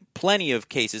seen plenty of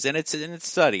cases, and it's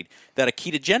studied, that a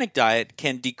ketogenic diet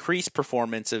can decrease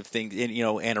performance of things in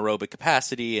anaerobic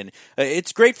capacity, and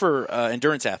it's great for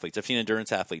endurance athletes. I've seen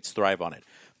endurance athletes thrive on it.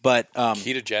 But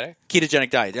ketogenic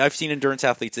diet. I've seen endurance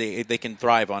athletes; they can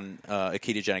thrive on a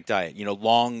ketogenic diet.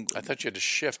 Long. I thought you had to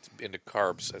shift into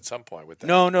carbs at some point with that.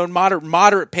 No,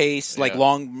 moderate pace, like Yeah.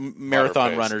 long marathon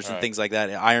pace, runners and right. things like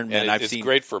that. Ironman, And I've it's seen.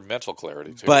 great for mental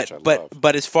clarity too, which I love.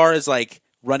 But as far as like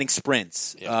running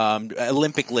sprints,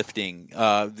 Olympic lifting,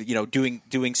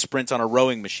 doing sprints on a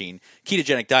rowing machine,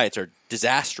 ketogenic diets are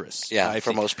disastrous. Yeah, I've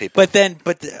for seen. most people.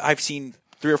 But I've seen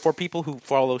 3 or 4 people who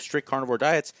follow strict carnivore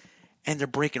diets, and they're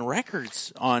breaking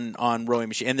records on rowing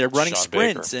machine, and they're running Sean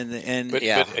sprints, Baker. and But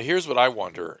here's what I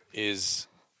wonder is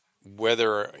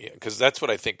whether, because that's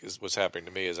what I think is what's happening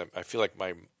to me, is I feel like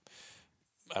my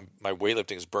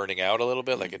weightlifting is burning out a little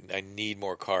bit. Like I need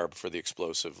more carb for the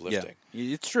explosive lifting.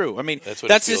 Yeah, it's true. I mean, That's what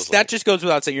that it feels like. just goes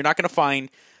without saying. You're not going to find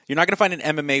You're not going to find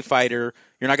an MMA fighter.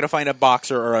 You're not going to find a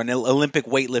boxer or an Olympic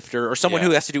weightlifter or someone Yeah.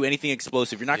 who has to do anything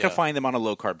explosive. You're not going Yeah. to find them on a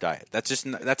low-carb diet. That's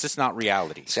just not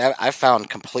reality. See, I found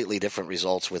completely different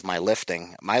results with my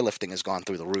lifting. My lifting has gone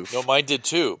through the roof. No, mine did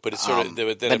too, but it's sort of then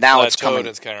but it now it's plateaued coming. and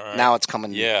it's kind of Now it's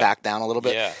coming Yeah. back down a little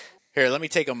bit. Yeah. Here, let me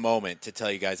take a moment to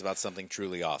tell you guys about something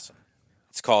truly awesome.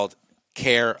 It's called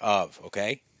Care Of,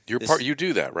 okay? You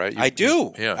do that, right? I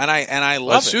do. Yeah. And I Well,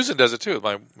 love it. Susan does it too.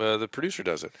 The producer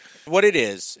does it. What it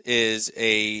is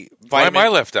a Why am vitamin. I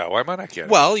left out? Why am I not getting it?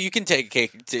 Well, you can take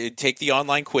the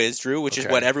online quiz, Drew, which is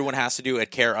Okay. what everyone has to do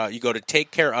at Care. You go to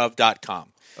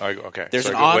takecareof.com. Okay. There's So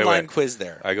an I go- wait, online wait. quiz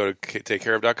there. I go to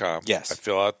takecareof.com. Yes. I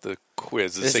fill out the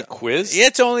quiz. Does it say It's- quiz?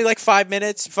 It's only like 5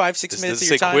 minutes, 5-6 Does minutes it of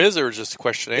say your time. quiz or just a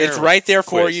questionnaire? It's right there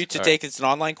for Quiz. you to All take. right. It's an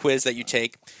online quiz that you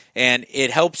take, and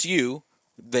it helps you.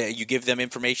 You give them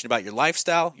information about your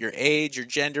lifestyle, your age, your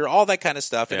gender, all that kind of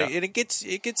stuff, Yeah. and it gets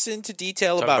into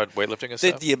detail Talk about about weightlifting and the,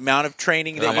 stuff? the amount of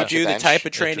training that How you much do, you the bench. type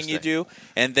of training you Interesting. do,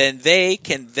 and then they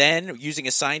can using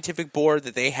a scientific board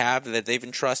that they have that they've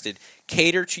entrusted,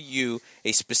 cater to you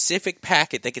a specific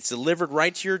packet that gets delivered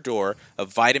right to your door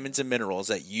of vitamins and minerals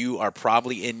that you are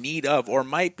probably in need of or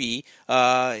might be,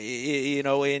 in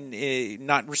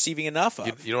not receiving enough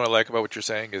of. You know what I like about what you're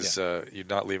saying is you're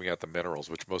not leaving out the minerals,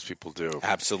 which most people do.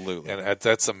 Absolutely. And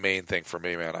that's the main thing for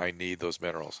me, man. I need those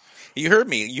minerals. You heard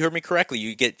me. You heard me correctly.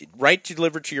 You get right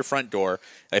delivered to your front door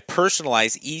a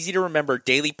personalized, easy to remember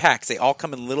daily packs. They all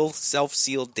come in little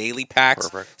self-sealed daily packs.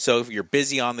 Perfect. So if you're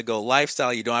busy on the go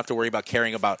lifestyle, you don't have to worry about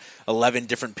carrying about 11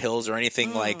 different pills or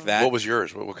anything like that. What was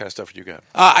yours? What kind of stuff did you get?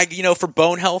 For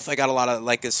bone health, I got a lot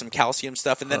of some calcium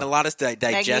stuff, and then a lot of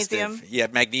digestive. Magnesium? Yeah,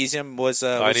 magnesium was.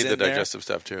 I was need in the there. digestive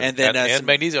stuff too, And then and some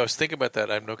magnesium. I was thinking about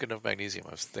that. I'm not getting enough magnesium.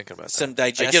 I was thinking about Some that.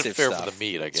 I digestive get fair stuff. for the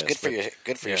meat. I guess It's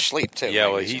good for your Yeah. sleep too. Yeah,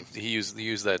 well, magnesium. he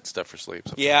used that stuff for sleep.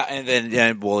 sometimes. Yeah, and then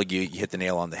you hit the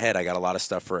nail on the head. I got a lot of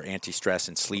stuff for anti-stress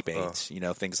and sleep aids,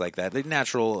 things like that. The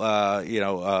natural,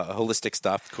 holistic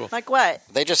stuff. Cool. Like what?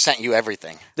 They just sent you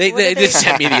everything. They What did they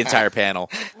sent me the entire panel.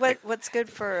 What's good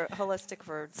for holistic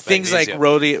for Things like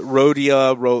Magnesium.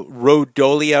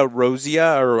 Rhodolia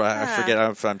rosea, or I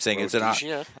forget if I'm saying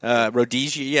Rhodesia? it's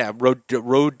Rhodesia, yeah,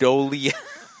 Rhodolia.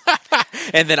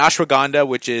 And then ashwagandha,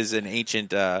 which is an ancient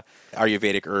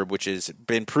Ayurvedic herb, which has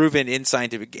been proven in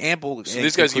scientific ample. So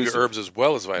these guys give you herbs as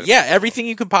well as vitamins. Yeah, everything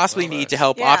you can possibly need to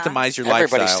help Yeah. optimize your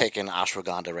Everybody's lifestyle. taking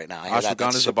ashwagandha right now. I hear that. Ashwagandha's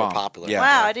That's a super bomb. popular. Yeah.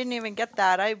 Wow, I didn't even get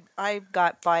that. I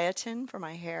got biotin for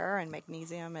my hair and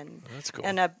magnesium and That's cool.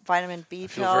 and a vitamin B I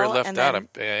pill. feel very left and out. then-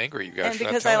 I'm angry. You guys and should not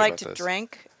because tell I me like about to this.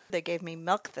 drink, they gave me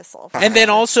milk thistle. And then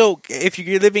also, if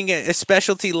you're living a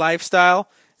specialty lifestyle,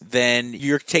 then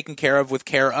you're taken care of with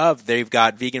Care Of. They've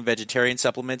got vegan, vegetarian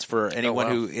supplements for anyone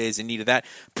wow. who is in need of that.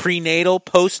 Prenatal,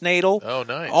 postnatal. Oh,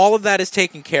 nice. All of that is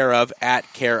taken care of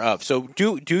at Care Of. So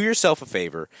do yourself a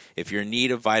favor if you're in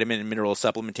need of vitamin and mineral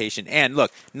supplementation. And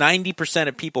look, 90%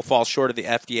 of people fall short of the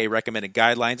FDA recommended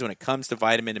guidelines when it comes to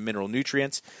vitamin and mineral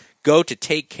nutrients. Go to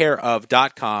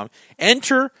takecareof.com.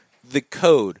 Enter the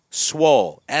code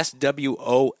SWOLE,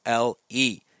 SWOLE.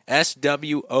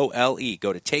 SWOLE.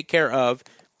 Go to Take Care Of,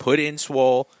 put in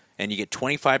SWOLE, and you get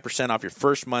 25% off your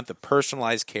first month of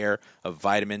personalized care of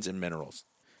vitamins and minerals.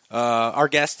 Our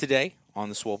guest today on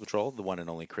the Swole Patrol, the one and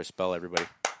only Chris Bell, everybody.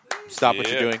 Stop what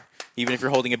you're Yeah. doing. Even if you're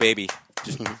holding a baby,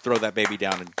 just throw that baby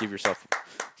down and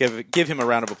give him a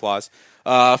round of applause.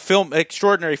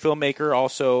 Extraordinary filmmaker,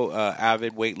 also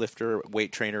avid weightlifter,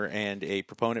 weight trainer, and a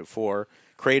proponent for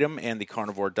Kratom and the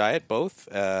carnivore diet, both.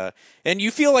 And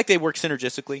you feel like they work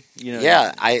synergistically,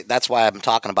 Yeah, that's why I'm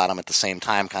talking about them at the same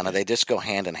time. Kind of, they just go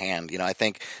hand in hand. I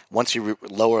think once you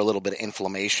lower a little bit of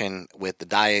inflammation with the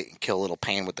diet, you kill a little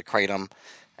pain with the kratom,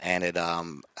 and it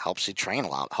helps you train a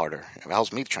lot harder. It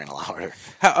helps me train a lot harder.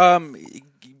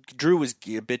 Drew was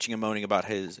bitching and moaning about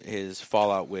his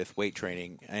fallout with weight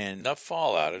training, and Not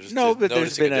fallout. I just no, but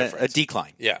there's noticing been a difference.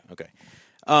 decline. Yeah. Okay.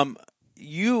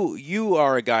 You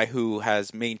are a guy who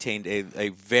has maintained a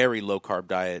very low carb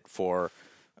diet for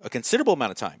a considerable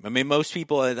amount of time. I mean, most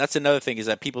people, and that's another thing, is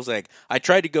that people's like, I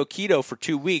tried to go keto for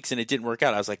 2 weeks and it didn't work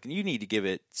out. I was like, you need to give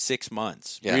it 6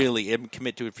 months, Yeah. really, and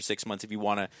commit to it for 6 months if you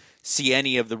want to see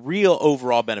any of the real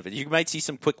overall benefits. You might see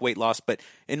some quick weight loss, but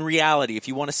in reality, if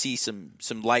you want to see some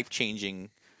life-changing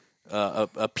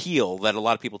appeal that a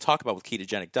lot of people talk about with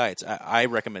ketogenic diets, I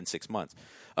recommend 6 months.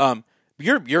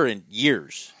 You're in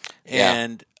years, Yeah.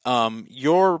 and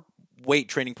your weight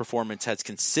training performance has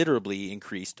considerably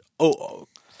increased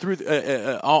through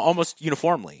almost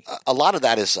uniformly. A lot of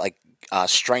that is like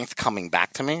strength coming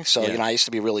back to me. So Yeah. I used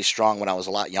to be really strong when I was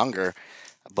a lot younger,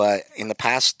 but in the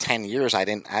past 10 years, I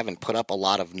haven't put up a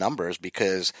lot of numbers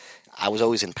because I was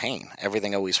always in pain.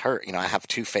 Everything always hurt. I have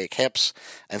 2 fake hips.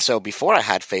 And so before I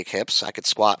had fake hips, I could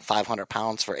squat 500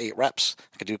 pounds for 8 reps.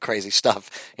 I could do crazy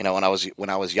stuff, when I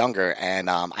was younger. And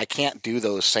I can't do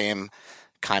those same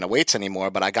kind of weights anymore,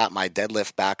 but I got my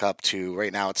deadlift back up to,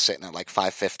 right now it's sitting at like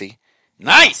 550.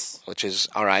 Nice. Which is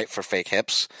all right for fake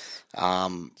hips.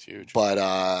 It's huge. But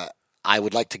I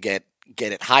would like to get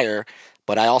it higher.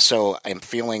 But I also am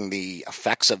feeling the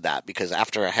effects of that, because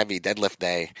after a heavy deadlift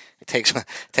day, it takes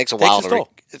a while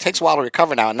to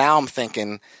recover. Now I'm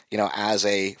thinking, as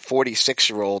a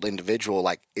 46-year-old individual,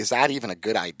 like, is that even a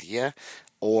good idea?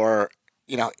 Or,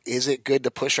 is it good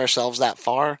to push ourselves that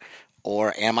far?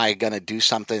 Or am I going to do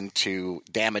something to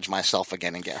damage myself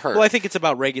again and get hurt? Well, I think it's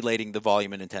about regulating the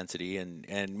volume and intensity, and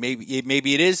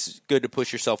maybe it is good to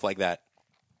push yourself like that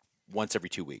once every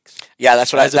 2 weeks. Yeah,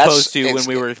 that's what. As opposed to when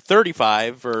we were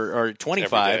 35 or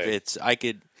 25, I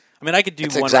could do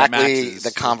it's one exactly rep maxes.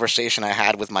 The conversation I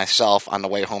had with myself on the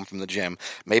way home from the gym.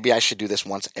 Maybe I should do this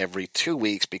once every 2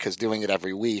 weeks, because doing it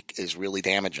every week is really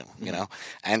damaging.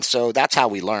 And so that's how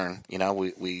we learn.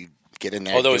 We get in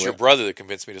there. Although it was your brother that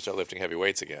convinced me to start lifting heavy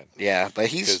weights again. Yeah,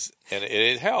 but and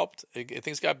it helped.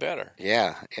 Things got better.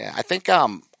 Yeah. I think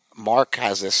Mark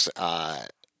has this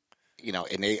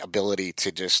innate ability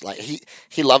to just, like,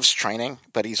 he loves training,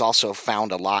 but he's also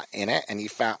found a lot in it. And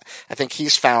I think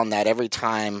he's found that every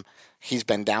time he's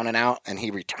been down and out and he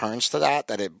returns to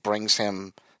that it brings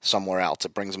him somewhere else.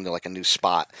 It brings him to like a new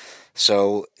spot.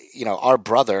 So, our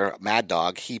brother, Mad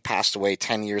Dog, he passed away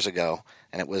 10 years ago.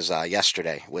 And it was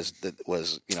yesterday. Was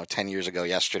 10 years ago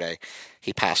yesterday,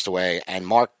 he passed away. And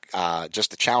Mark,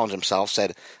 just to challenge himself,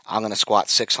 said, "I'm going to squat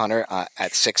 600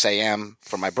 at 6 a.m.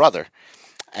 for my brother,"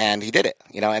 and he did it.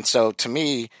 And so to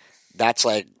me, that's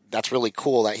really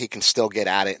cool that he can still get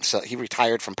at it. So he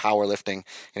retired from powerlifting,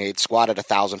 and he'd squatted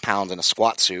 1,000 pounds in a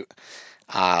squat suit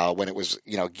when it was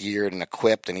geared and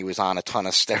equipped, and he was on a ton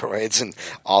of steroids and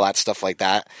all that stuff like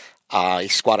that. He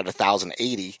squatted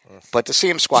 1,080, but to see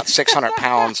him squat 600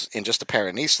 pounds in just a pair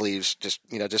of knee sleeves, just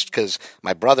because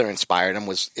my brother inspired him,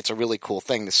 it's a really cool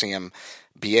thing to see him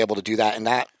be able to do that. And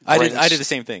that I did the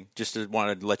same thing. Just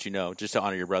wanted to let you know, just to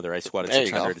honor your brother. I squatted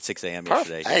 600 at 6 a.m.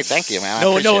 yesterday. Hey, thank you,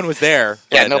 man. No one was there.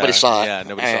 Yeah, but, nobody saw it. Yeah,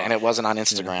 nobody saw it. And it wasn't on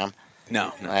Instagram.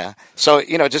 No. Yeah. So,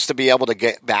 just to be able to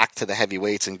get back to the heavy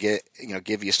weights and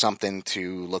give you something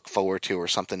to look forward to or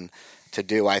something to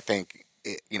do, I think,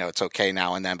 it's okay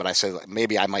now and then, but I said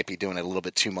maybe I might be doing it a little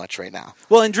bit too much right now.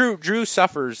 Well, and Drew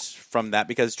suffers from that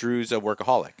because Drew's a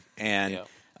workaholic, and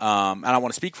I don't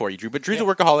want to speak for you, Drew, but Drew's a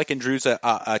workaholic and Drew's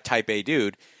a type A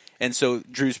dude, and so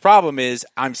Drew's problem is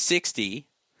I'm 60.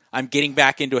 I'm getting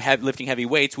back into lifting heavy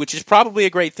weights, which is probably a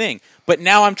great thing. But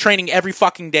now I'm training every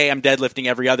fucking day. I'm deadlifting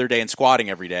every other day and squatting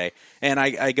every day. And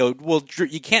I go, well, Drew,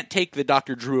 you can't take the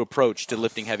Dr. Drew approach to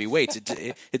lifting heavy weights.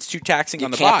 It's too taxing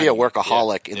on the body. You can't be a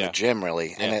workaholic in the gym,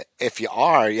 really. Yeah. And if you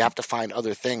are, you have to find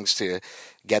other things to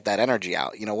get that energy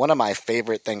out. One of my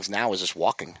favorite things now is just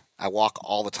walking. I walk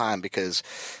all the time because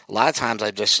a lot of times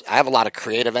I have a lot of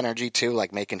creative energy too,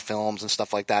 like making films and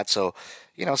stuff like that. So,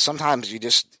 sometimes you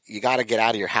got to get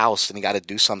out of your house and you got to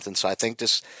do something. So I think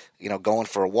just, going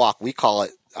for a walk, we call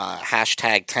it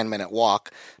hashtag 10-minute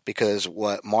walk, because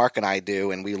what Mark and I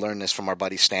do, and we learned this from our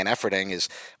buddy Stan Efferding, is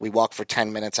we walk for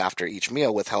 10 minutes after each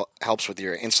meal, with helps with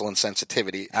your insulin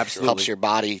sensitivity. Absolutely. Helps your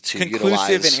body to conclusive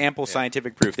utilize. and ample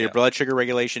scientific proof. Their blood sugar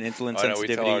regulation, insulin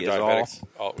sensitivity is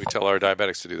all. We tell our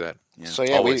diabetics to do that. Yeah. So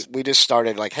we just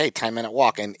started like, hey, 10-minute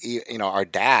walk, and our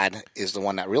dad is the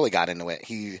one that really got into it.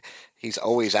 He's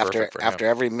always after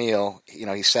every meal.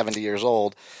 He's 70 years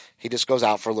old. He just goes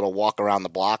out for a little walk around the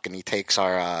block, and he takes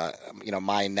our,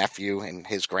 my nephew and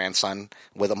his grandson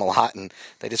with him a lot, and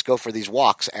they just go for these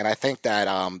walks. And I think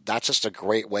that that's just a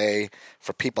great way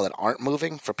for people that aren't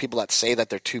moving, for people that say that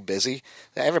they're too busy.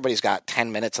 Everybody's got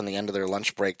 10 minutes on the end of their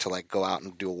lunch break to like go out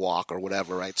and do a walk or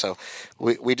whatever, right? So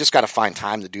we just got to find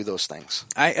time to do those things.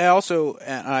 I also,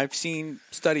 I've seen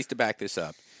studies to back this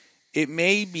up. It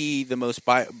may be the most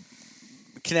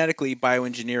kinetically,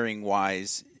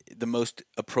 bioengineering-wise, the most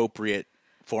appropriate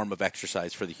form of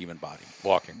exercise for the human body.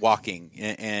 Walking,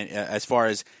 and as far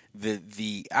as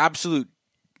the absolutely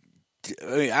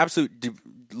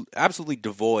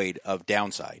devoid of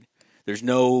downside. There's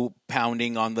no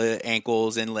pounding on the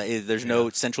ankles, and there's no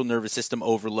central nervous system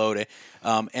overload.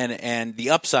 And the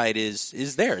upside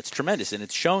is there. It's tremendous, and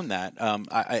it's shown that.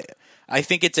 I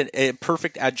think it's a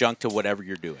perfect adjunct to whatever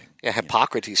you're doing. Yeah,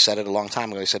 Hippocrates said it a long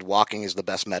time ago. He said, walking is the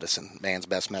best medicine, man's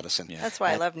best medicine. Yeah. That's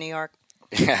why I love New York.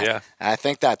 Yeah. I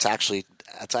think that's actually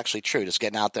That's actually true. Just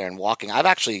getting out there and walking. I've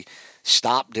actually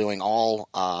stopped doing all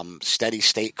steady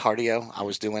state cardio. I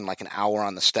was doing like an hour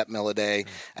on the step mill a day,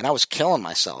 and I was killing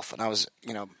myself. And I was,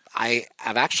 I've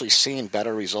actually seen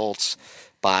better results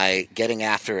by getting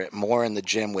after it more in the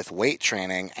gym with weight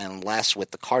training and less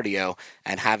with the cardio,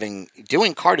 and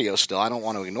doing cardio still. I don't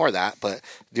want to ignore that, but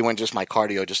doing just my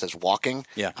cardio just as walking.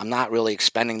 Yeah. I'm not really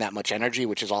expending that much energy,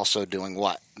 which is also doing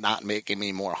what? Not making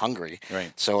me more hungry.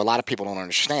 Right. So a lot of people don't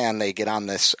understand. They get on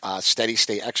this steady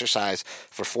state exercise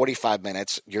for 45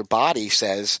 minutes. Your body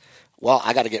says, well,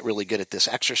 I got to get really good at this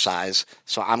exercise,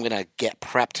 so I'm going to get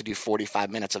prepped to do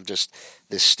 45 minutes of just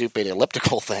this stupid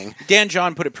elliptical thing. Dan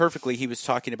John put it perfectly. He was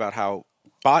talking about how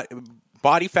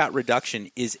body fat reduction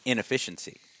is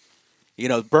inefficiency.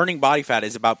 Burning body fat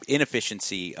is about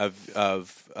inefficiency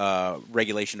of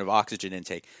regulation of oxygen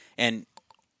intake, and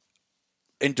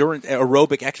endurance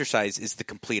aerobic exercise is the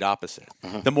complete opposite.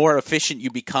 Mm-hmm. The more efficient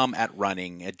you become at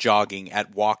running, at jogging,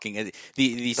 at walking,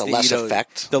 the less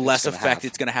effect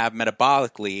it's going to have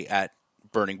metabolically at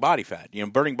burning body fat.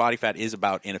 Burning body fat is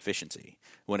about inefficiency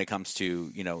when it comes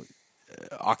to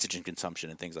oxygen consumption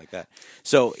and things like that.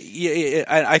 So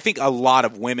I think a lot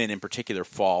of women in particular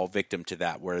fall victim to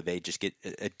that, where they just get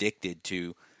addicted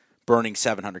to burning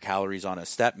 700 calories on a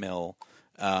step mill.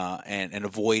 And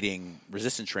avoiding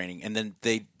resistance training, and then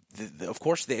of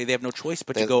course they have no choice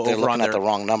but to go over on the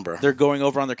wrong number. They're going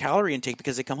over on their calorie intake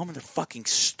because they come home and they're fucking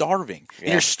starving. Yeah.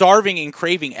 And you're starving and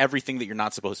craving everything that you're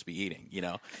not supposed to be eating.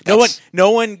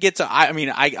 No one gets.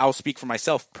 I'll speak for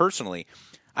myself personally.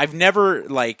 I've never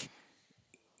gotten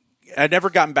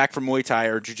back from Muay Thai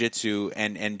or Jiu-Jitsu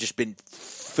and just been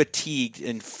fatigued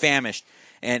and famished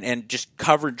and just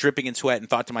covered, dripping in sweat, and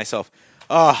thought to myself,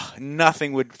 oh,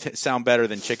 nothing would sound better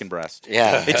than chicken breast.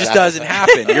 Yeah. It just doesn't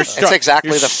happen. It's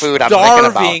exactly the food I'm thinking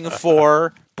about. Starving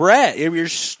for bread. You're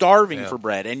starving for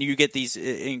bread, and you get these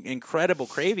incredible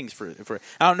cravings for.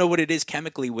 I don't know what it is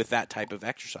chemically with that type of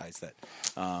exercise that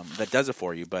does it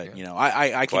for you, but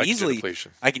I can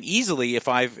easily if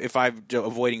I'm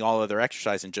avoiding all other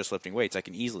exercise and just lifting weights, I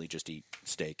can easily just eat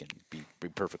steak and be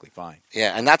perfectly fine.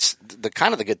 Yeah, and that's the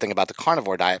good thing about the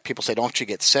carnivore diet. People say, "Don't you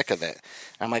get sick of it?"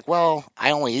 And I'm like, well,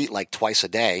 I only eat like twice a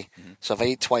day, so if I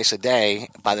eat twice a day,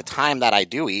 by the time that I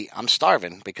do eat, I'm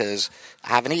starving because I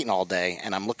haven't eaten all day,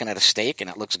 and I'm looking at a steak and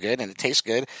it looks good and it tastes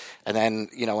good, and then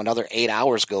another 8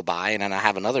 hours go by and then I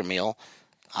have another meal.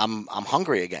 I'm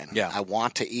hungry again. Yeah. I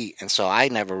want to eat, and so I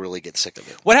never really get sick of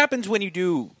it. What happens when you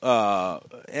do?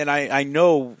 And I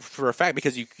know for a fact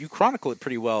because you chronicle it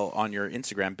pretty well on your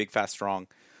Instagram, Big Fast Strong.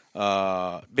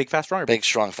 Big Fast Strong or Big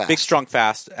Strong Fast? Big Strong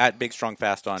Fast at Big Strong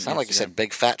Fast on. Sound like you said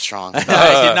Big Fat Strong.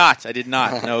 I did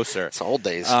not. No, sir. It's old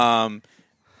days.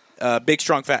 Big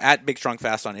Strong at Big Strong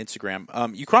Fast on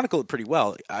Instagram. You chronicle it pretty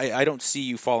well. I don't see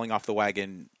you falling off the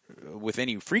wagon with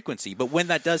any frequency, but when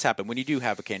that does happen, when you do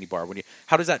have a candy bar,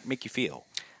 how does that make you feel?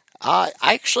 I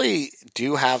actually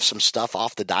do have some stuff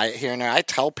off the diet here and there. I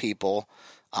tell people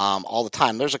all the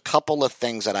time, there's a couple of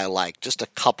things that I like, just a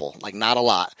couple, like not a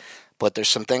lot. But there's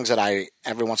some things that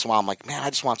every once in a while, I'm like, man,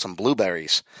 I just want some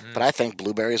blueberries. But I think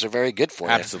blueberries are very good for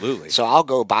you. Absolutely. So I'll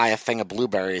go buy a thing of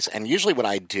blueberries. And usually what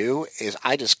I do is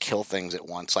I just kill things at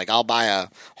once. Like I'll buy a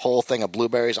whole thing of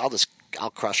blueberries. I'll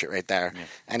crush it right there. Yeah.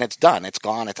 And it's done. It's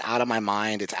gone. It's out of my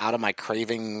mind. It's out of my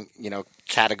craving,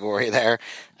 category there.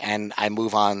 And I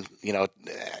move on,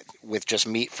 with just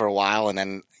meat for a while. And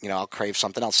then, I'll crave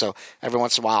something else. So every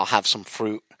once in a while I'll have some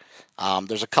fruit.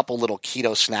 There's a couple little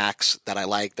keto snacks that I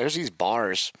like. There's these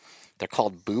bars. They're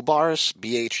called Boo Bars,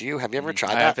 B-H-U. Have you ever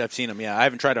tried that? I've seen them, yeah. I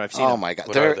haven't tried them. I've seen them. Oh, my God.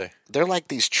 What are they? They're like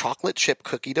these chocolate chip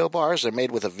cookie dough bars. They're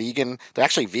made with they're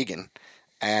actually vegan,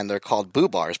 and they're called Boo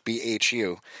Bars,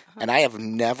 B-H-U. And I have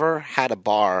never had a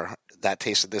bar that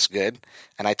tasted this good.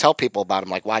 And I tell people about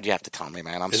them, like, why'd you have to tell me,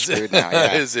 man? I'm screwed now.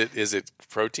 Yeah. Is it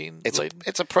protein?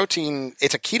 It's a protein.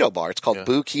 It's a keto bar. It's called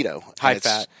Boo Keto. High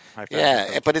fat.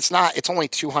 Yeah, but it's not. It's only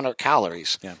 200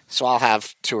 calories. Yeah. So I'll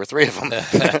have 2 or 3 of them.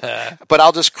 But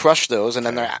I'll just crush those, and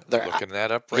then they're looking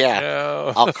that up right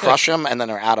now. I'll crush them, and then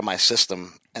they're out of my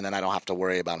system, and then I don't have to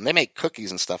worry about them. They make cookies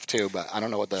and stuff too, but I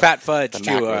don't know what the fat fudge the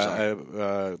too.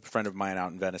 A friend of mine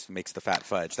out in Venice makes the fat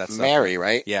fudge. That's Mary,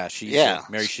 right? Yeah, she's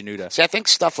Mary Shinuda. See, I think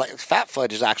stuff like fat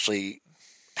fudge is actually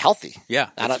healthy. Yeah,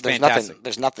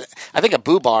 there's nothing. I think a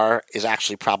Boo Bar is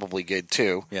actually probably good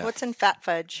too. Yeah. What's in fat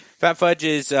fudge? Fat fudge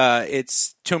is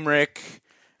it's turmeric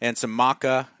and some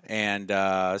maca and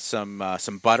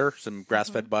some butter, some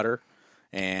grass-fed butter,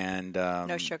 and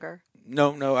no sugar.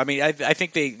 No. I mean, I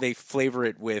think they flavor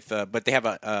it with, but they have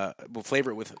we'll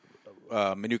flavor it with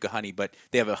Manuka honey, but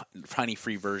they have a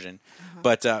honey-free version.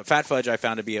 But Fat Fudge I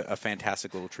found to be a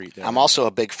fantastic little treat there. I'm also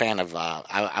a big fan of.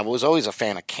 I was always a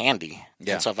fan of candy.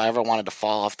 Yeah. And so if I ever wanted to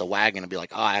fall off the wagon and be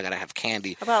like, oh, I gotta have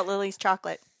candy. How about Lily's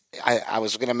chocolate? I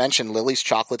was going to mention Lily's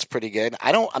chocolate's pretty good.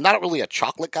 I'm not really a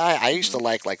chocolate guy. I used to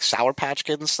like Sour Patch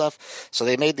Kids and stuff. So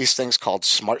they made these things called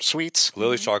Smart Sweets.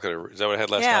 Lily's chocolate. Is that what I had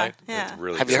last Yeah, night? yeah. It's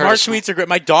really Have good. you heard Smart of Sweets are great.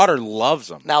 My daughter loves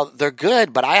them. Now they're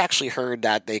good, but I actually heard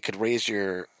that they could raise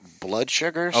your blood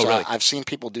sugar. Oh, So really? I've seen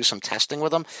people do some testing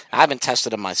with them. I haven't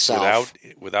tested them myself.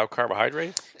 without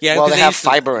carbohydrates? Yeah, Well, 'cause they have use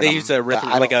fiber in They them. use a I don't-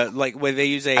 they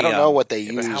use a. I don't know what they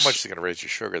Yeah, use. but how much is it going to raise your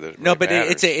sugar? That No, really but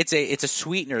matters? it's a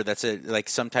sweetener that's like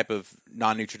some type of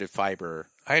non-nutritive fiber.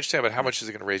 I understand, but how much is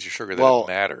it going to raise your sugar that Well, it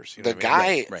matters? You know the what I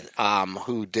mean? guy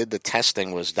who did the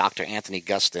testing was Dr. Anthony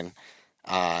Gustin.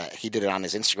 He did it on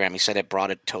his Instagram. He said it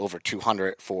brought it to over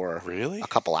 200 for Really? a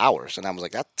couple hours, and I was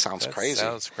like, "That sounds That crazy."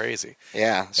 sounds crazy.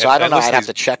 Yeah, so And- I don't and know. listen, I'd have these-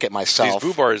 to check it myself.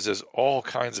 These Boo Bars, there's all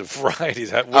kinds of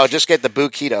varieties. Oh, just get the Boo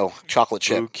Keto chocolate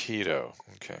chip. Boo Keto.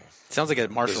 Okay. Sounds like a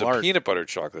There's martial a art. peanut butter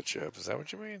chocolate chip. Is that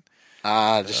what you mean?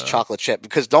 Just chocolate chip.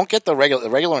 Because don't get the regular. The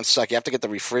regular ones suck. You have to get the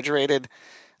refrigerated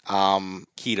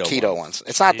keto ones.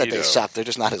 It's not that they Keto. suck. They're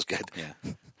just not as good.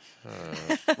 Yeah.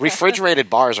 Refrigerated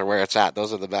bars are where it's at.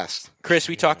 Those are the best. Chris,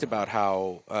 we talked about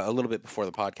how a little bit before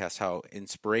the podcast how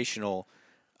inspirational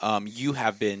you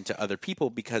have been to other people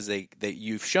because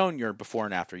you've shown your before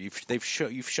and after.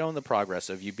 You've shown the progress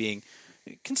of you being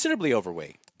considerably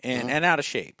overweight and out of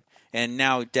shape, and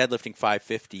now deadlifting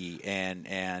 550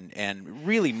 and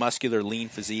really muscular, lean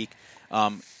physique.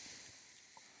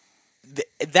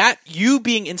 That you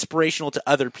being inspirational to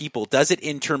other people, does it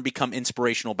in turn become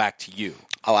inspirational back to you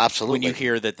Oh, absolutely. when you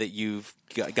hear that you've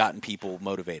gotten people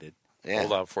motivated? Yeah.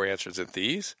 Hold on before you answer. Is it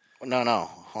these? No.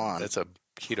 Hold on. That's a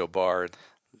keto bar.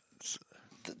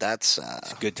 That's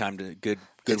Good time to good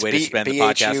it's way to spend the BHU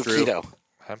podcast. Drew. keto.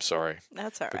 I'm sorry.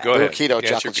 That's all But right. go Boo ahead. keto Answer-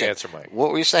 chocolate chip. answer, Mike.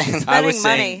 What were you saying? I was Spending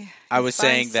saying, money. I was It's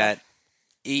buying saying that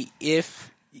if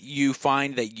you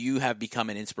find that you have become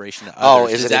an inspiration to Oh,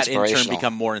 others, is does it that in turn inspirational?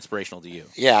 become more inspirational to you?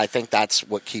 Yeah, I think that's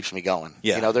what keeps me going.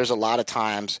 Yeah. You know, there's a lot of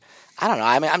times, I don't know,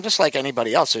 I mean, I'm just like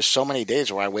anybody else. There's so many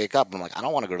days where I wake up and I'm like, I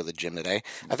don't want to go to the gym today.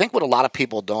 I think what a lot of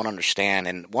people don't understand,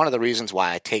 and one of the reasons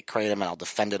why I take Kratom and I'll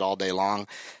defend it all day long,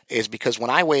 is because when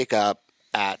I wake up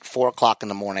at 4 o'clock in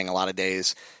the morning, a lot of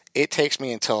days, it takes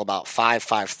me until about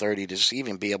 5:30 to just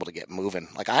even be able to get moving.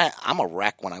 Like I'm a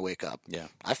wreck when I wake up. Yeah.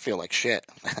 I feel like shit.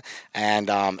 And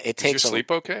it Is your takes sleep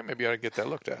okay? Maybe I ought to get that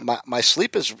looked at. my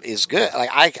sleep is good. Like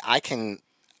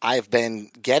I've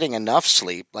been getting enough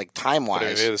sleep, like time But I mean,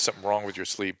 wise. maybe there's something wrong with your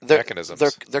sleep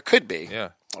mechanisms. There could be.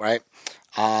 Yeah. Right.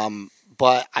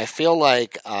 But I feel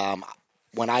like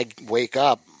when I wake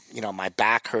up, you know, my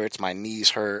back hurts, my knees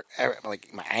hurt,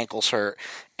 like my ankles hurt,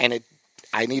 and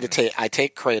I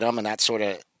take Kratom, and that sort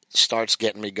of starts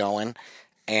getting me going.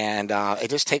 And it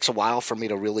just takes a while for me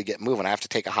to really get moving. I have to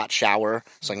take a hot shower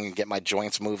so I can get my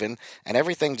joints moving, and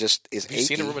everything just is Have you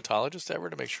achy. seen a rheumatologist ever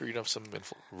to make sure you don't have some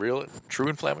true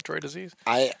inflammatory disease?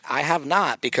 I have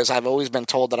not, because I've always been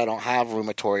told that I don't have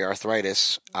rheumatoid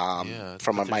arthritis Yeah,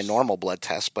 from but my there's- normal blood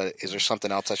test. But is there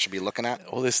something else I should be looking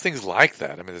at? Well, there's things like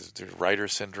that. I mean, there's Reiter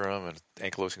syndrome and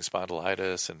ankylosing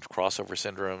spondylitis and crossover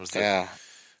syndromes. that- Yeah,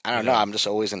 I don't know. I'm just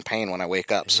always in pain when I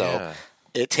wake up, so Yeah.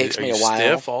 it takes Are me you a while.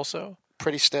 stiff also?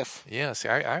 Pretty stiff. Yeah, see,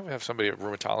 I have somebody, a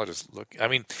rheumatologist, look. I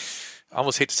mean, I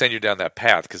almost hate to send you down that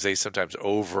path because they sometimes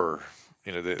your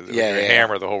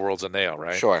hammer, the whole world's a nail,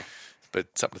 right? Sure. But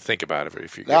something to think about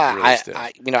if you get No, really stiff.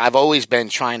 I've always been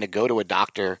trying to go to a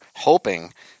doctor,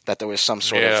 hoping that there was some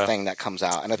sort Yeah. of thing that comes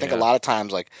out. And I think Yeah. a lot of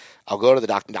times, like, I'll go to the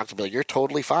doctor, and the doctor will be like, "You're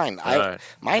totally fine." Right.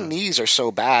 My knees are so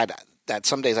bad that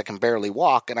some days I can barely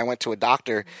walk. And I went to a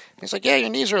doctor, and he's like, "Yeah, your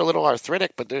knees are a little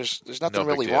arthritic, but there's nothing No big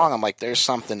really deal. wrong." I'm like, "There's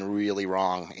something really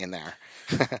wrong in there."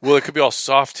 Well, it could be all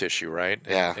soft tissue, right?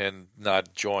 Yeah. And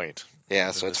not joint.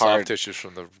 Yeah, so And it's the hard. soft tissues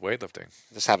from the weightlifting.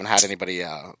 Just haven't had anybody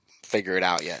figure it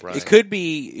out yet. Right. It could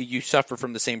be you suffer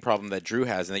from the same problem that Drew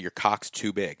has, and that your cock's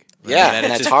too big. Yeah, that and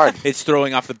it's that's just- hard. It's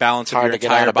throwing off the balance It's of hard your to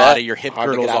get out entire of bed. body. Your hip Hard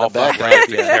to girdle's get out all of bed. fucked. Right,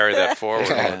 to Yeah. carry that forward all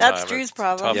the time. That's Drew's It's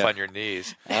problem. Tough Yeah. on your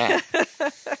knees. Yeah.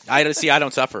 I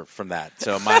don't suffer from that.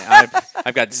 So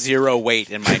I've got zero weight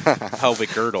in my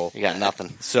pelvic girdle. You got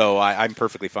nothing. So I'm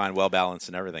perfectly fine, well balanced,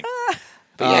 and everything.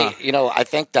 But yeah, I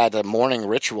think that the morning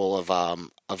ritual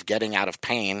of getting out of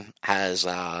pain has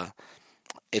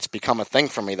it's become a thing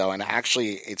for me though, and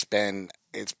actually it's been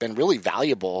really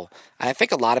valuable. And I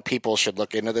think a lot of people should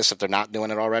look into this if they're not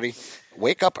doing it already.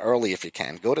 Wake up early if you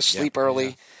can. Go to sleep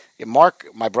early.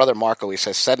 My brother Mark always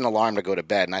says set an alarm to go to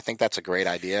bed, and I think that's a great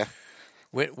idea.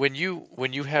 When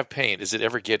you have pain, does it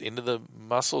ever get into the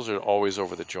muscles or always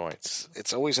over the joints?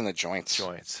 It's always in the joints.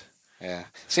 Joints. Yeah,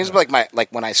 seems like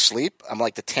when I sleep, I'm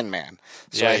like the Tin Man.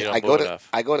 So Yeah, you don't move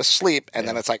I go to sleep, and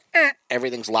then it's like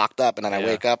everything's locked up, and then I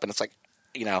wake up, and it's like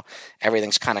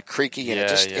everything's kind of creaky, and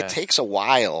it takes a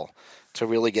while to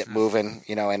really get moving,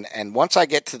 and once I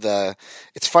get to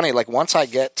it's funny, like once I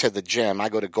get to the gym, I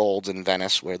go to Gold's in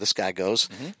Venice, where this guy goes,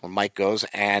 where Mike goes,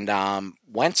 and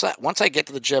once I get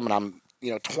to the gym and I'm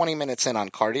 20 minutes in on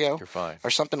cardio, you're fine. Or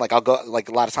something, like I'll go, like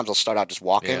a lot of times I'll start out just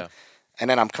walking. Yeah. And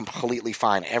then I'm completely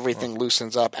fine. Everything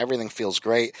loosens up. Everything feels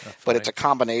great. But it's a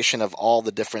combination of all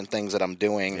the different things that I'm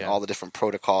doing, all the different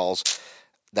protocols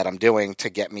that I'm doing to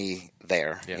get me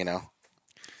there.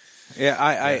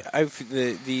 Yeah, I've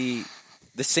the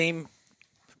same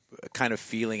kind of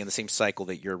feeling and the same cycle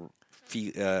that you're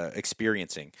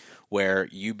experiencing, where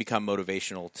you become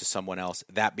motivational to someone else,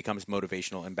 that becomes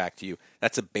motivational and back to you.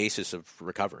 That's a basis of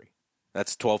recovery.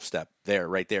 That's 12-step there,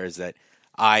 right there, is that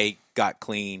I got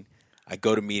clean. I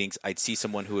go to meetings. I'd see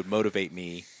someone who would motivate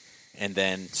me, and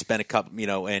then spend a couple,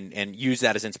 and use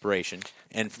that as inspiration.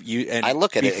 And I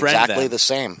look at it exactly the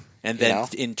same. And then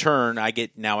in turn, I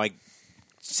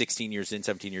 16 years in,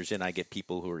 17 years in, I get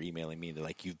people who are emailing me. They're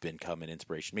like, "You've become an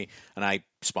inspiration to me," and I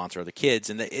sponsor other kids,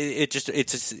 and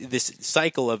it's this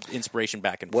cycle of inspiration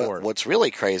back and forth. What's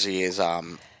really crazy is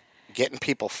getting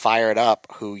people fired up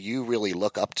who you really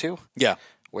look up to. Yeah.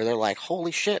 Where they're like,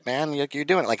 "Holy shit, man, you're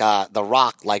doing it!" Like The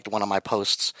Rock liked one of my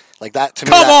posts, like that. To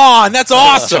me, come on, that's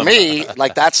awesome. To me,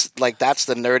 that's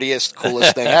the nerdiest,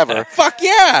 coolest thing ever. Fuck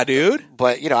yeah, dude!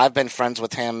 But I've been friends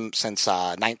with him since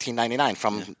 1999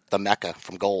 from the Mecca,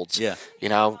 from Gold's. Yeah,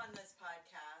 On this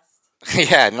podcast.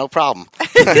 Yeah, no problem.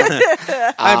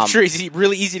 I'm sure he's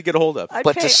really easy to get a hold of. I'd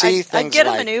get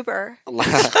him an Uber.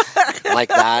 Like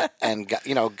that, and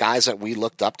guys that we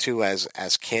looked up to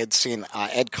as kids, seeing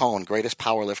Ed Cohn, greatest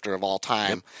powerlifter of all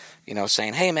time,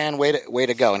 saying, "Hey man, way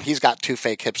to go!" And he's got 2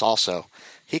 fake hips also.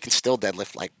 He can still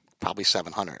deadlift like probably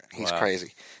 700. He's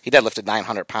crazy. He deadlifted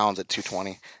 900 pounds at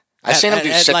 220. I've seen him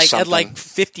do 6 something at like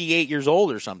 58 years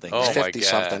old or something. Oh, he's 50 my God.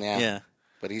 something, yeah. Yeah.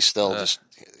 But he's still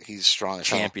he's strong as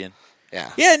Champion.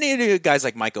 Hell. Yeah, and guys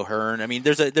like Mike O'Hearn. I mean,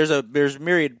 there's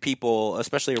myriad people,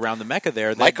 especially around the Mecca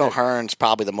there. Mike O'Hearn's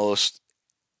probably the most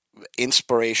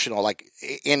inspirational,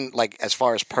 as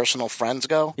far as personal friends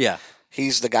go. Yeah,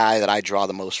 he's the guy that I draw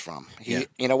the most from. You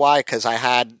know why? Because I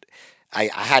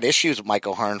had issues with Mike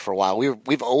O'Hearn for a while.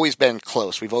 We've always been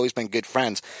close. We've always been good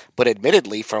friends. But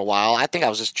admittedly, for a while, I think I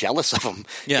was just jealous of him.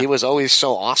 Yeah. He was always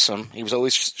so awesome. He was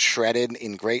always shredded,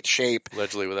 in great shape.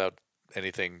 Allegedly without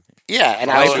anything. Yeah,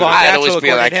 and I'd always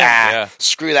be like,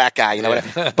 screw that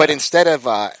guy, But instead of,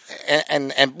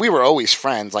 and we were always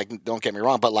friends, like, don't get me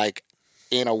wrong, but like,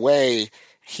 in a way,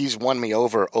 he's won me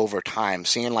over time,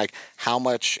 seeing like how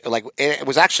much, like, it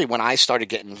was actually when I started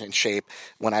getting in shape,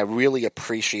 when I really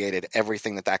appreciated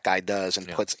everything that guy does and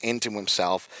puts into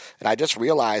himself. And I just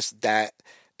realized that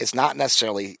it's not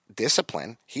necessarily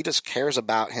discipline. He just cares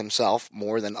about himself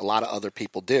more than a lot of other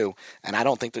people do. And I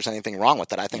don't think there's anything wrong with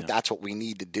that. I think that's what we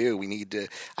need to do.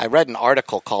 I read an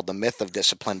article called The Myth of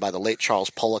Discipline by the late Charles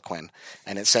Poliquin.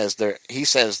 And he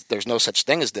says there's no such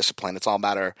thing as discipline. It's all a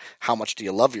matter how much do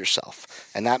you love yourself.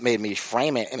 And that made me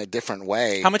frame it in a different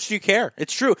way. How much do you care?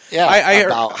 It's true. Yeah,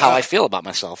 about how I feel about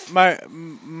myself. My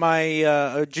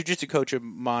jiu-jitsu coach of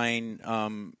mine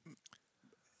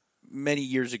many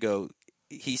years ago,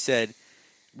 he said,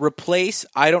 replace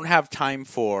 "I don't have time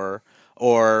for"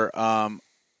 or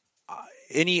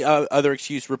any other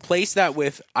excuse. Replace that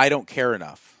with "I don't care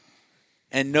enough,"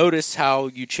 and notice how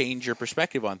you change your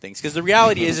perspective on things. Because the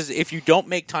reality is if you don't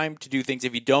make time to do things,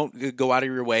 if you don't go out of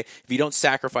your way, if you don't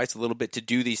sacrifice a little bit to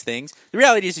do these things, the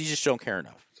reality is you just don't care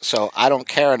enough. So I don't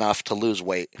care enough to lose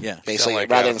weight. Yeah, basically, like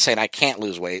rather than saying I can't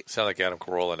lose weight. Sound like Adam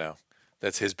Carolla now.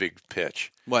 That's his big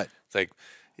pitch. What?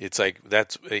 It's like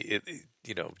that's it.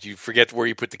 You forget where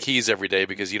you put the keys every day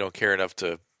because you don't care enough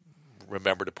to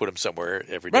remember to put them somewhere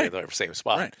every day in the same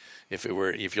spot. Right.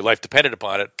 If your life depended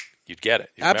upon it, you'd get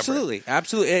it. Absolutely.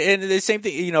 And the same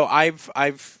thing.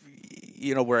 I've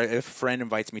where if a friend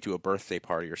invites me to a birthday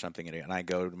party or something, and I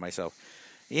go to myself,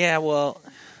 yeah, well,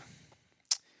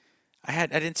 I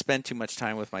didn't spend too much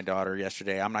time with my daughter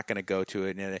yesterday. I'm not going to go to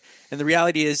it. And the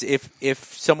reality is, if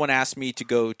someone asked me to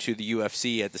go to the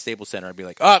UFC at the Staples Center, I'd be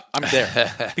like, oh, I'm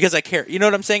there because I care. You know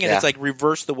what I'm saying? And it's like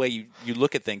reverse the way you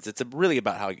look at things. It's really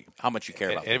about how much you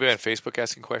care about. Anybody on Facebook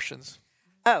asking questions?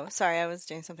 Oh, sorry, I was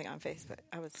doing something on Facebook.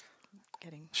 I was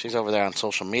getting. She's over there on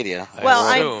social media. I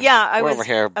We're was over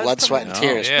here, blood, sweat, and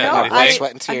tears. Yeah. Blood,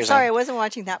 sweat, and tears. I'm sorry, I wasn't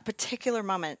watching that particular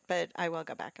moment, but I will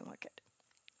go back and look at.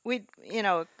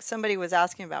 somebody was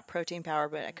asking about protein powder,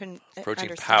 but I couldn't Protein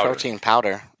understand. powder. Protein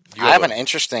powder. You I have have an a-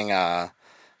 interesting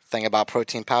thing about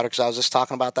protein powder because I was just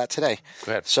talking about that today.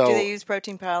 Go ahead. So Do they use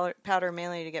protein powder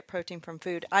mainly to get protein from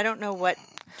food? I don't know what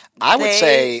I would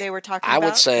say they were talking I would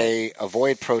about. say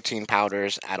avoid protein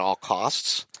powders at all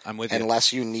costs. I'm with you.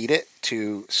 Unless you need it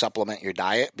to supplement your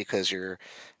diet because you're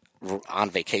on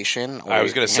vacation. Or, I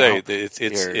was going to say that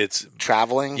you're it's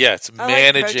traveling. yeah, it's I like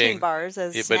managing protein bars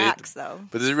as Yeah, snacks, though.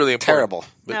 But this is really important. Terrible.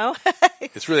 But No,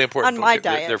 it's really important. On my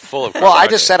because diet. they're full of. Well, I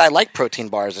carbohydrates. just said I like protein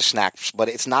bars as snacks, but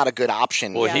it's not a good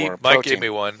option Well, for Mike protein. gave me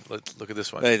one. Look at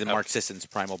this one. The Mark Sisson's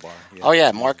Primal Bar. Yeah. Oh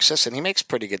yeah, Mark Sisson. He makes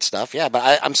pretty good stuff. Yeah,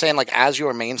 but I'm saying like as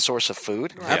your main source of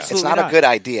food, it's Absolutely not not. a good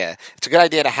idea. It's a good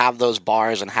idea to have those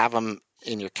bars and have them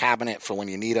in your cabinet for when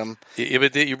you need them. Yeah,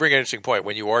 but you bring an interesting point.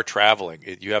 When you are traveling,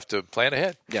 you have to plan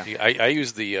ahead. Yeah. I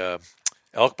use the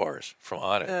elk bars from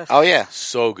On It. Oh yeah,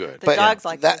 So good. The dogs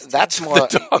like those, too. that's more.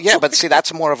 Yeah, but see,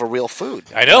 that's more of a real food.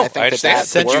 I know. And I understand. that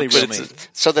Essentially works. real But meat.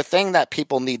 So the thing that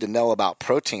people need to know about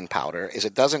protein powder is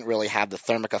it doesn't really have the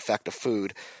thermic effect of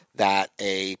food that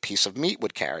a piece of meat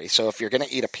would carry. So if you're going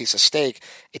to eat a piece of steak,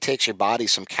 it takes your body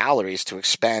some calories to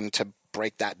expend to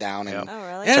break that down. And Oh,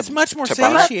 really? And it's much more to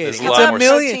burn it. satiating. There's a It's lot a more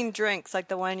million. protein drinks like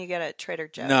the one you get at Trader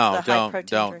Joe's. No, the high protein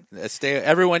don't. drink.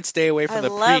 Everyone stay away from I the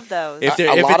love those. If,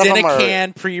 A if lot it's of in a them are-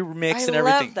 can, pre-mixed I and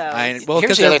love everything. those. Well, Here's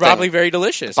because the they're other probably thing. very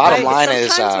delicious. Bottom line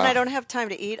Sometimes is, when I don't have time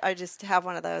to eat, I just have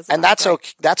one of those. and that's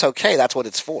okay. That's okay. That's what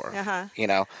it's for. Uh-huh. You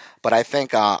know. But I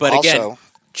think But also. again,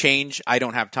 change I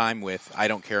don't have time with. I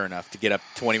don't care enough to get up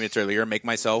 20 minutes earlier and make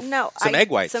myself some egg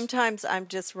whites. Sometimes I'm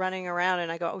just running around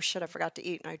and I go, oh shit, I forgot to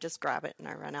eat, and I just grab it and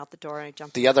I run out the door and I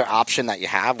jump. The other option that you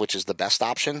have, which is the best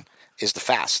option, is the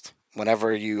fast.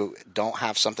 Whenever you don't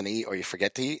have something to eat or you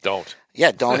forget to eat, Don't.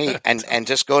 Yeah, don't eat and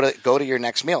just go to your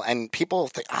next meal. And people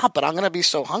think, but I'm going to be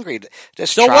so hungry.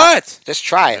 Just So try, what? Just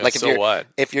try it. Yeah, like so what?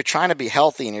 if you're trying to be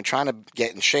healthy and you're trying to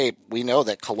get in shape, we know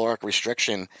that caloric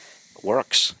restriction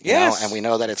works. You Yes. know? And we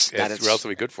know that it's It's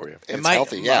relatively good for you. it's Mike,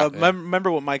 healthy. Yeah.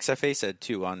 Remember what Mike Safay said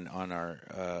too on our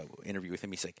interview with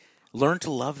him. He's like, learn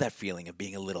to love that feeling of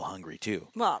being a little hungry too.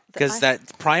 Well, because that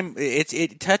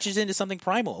it touches into something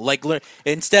primal. Like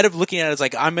instead of looking at it as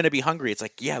like I'm going to be hungry, it's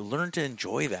like learn to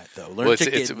enjoy that though. Learn Well,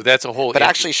 to that's a whole. But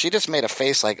actually, she just made a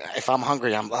face like, if I'm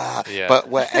hungry, I'm blah. Yeah. But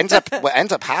what ends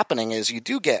up happening is you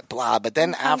do get blah. But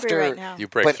then I'm hungry after right now. You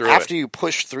break but through after it. you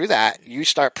push through that, you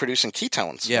start producing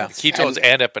ketones. Yeah. Ketones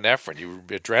and epinephrine.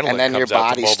 Adrenaline And then your comes out to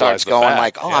body mobilize starts the going fat.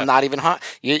 like, Yeah. I'm not even hungry.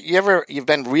 You've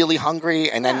been really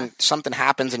hungry, and then something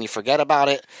happens, and you forget about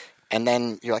it, and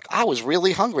then you're like, I was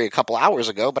really hungry a couple hours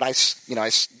ago, but I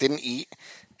didn't eat,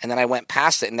 and then I went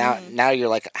past it, and now you're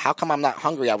like, how come I'm not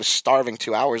hungry? I was starving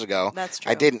 2 hours ago. That's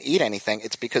I true. didn't eat anything.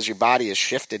 It's because your body is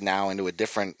shifted now into a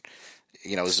different,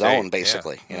 zone,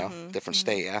 basically. Different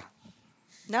state. Yeah.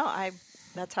 No,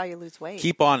 that's how you lose weight.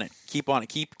 keep on it. Keep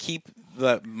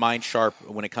the mind sharp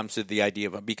when it comes to the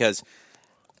idea of because.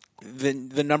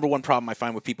 The number one problem I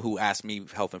find with people who ask me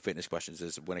health and fitness questions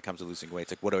is when it comes to losing weight.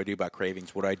 It's like, what do I do about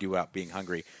cravings? What do I do about being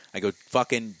hungry? I go,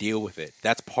 fucking deal with it.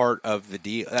 That's part of the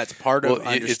deal. That's part of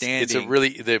understanding. It's a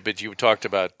really. But you talked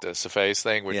about the Safai's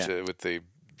thing, which Yeah. with the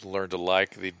learn to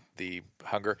like the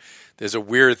hunger. There's a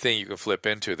weird thing you can flip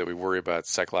into that we worry about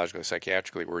psychologically,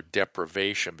 psychiatrically, where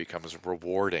deprivation becomes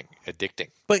rewarding, addicting.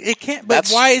 But it can't. But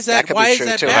why is that that? could be Why is true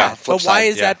that too, bad? huh? Flip But why side,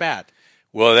 is yeah. that bad?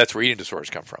 Well, that's where eating disorders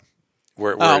come from.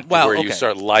 Where okay. you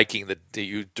start liking that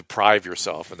you deprive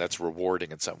yourself, and that's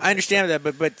rewarding in some way. I understand that,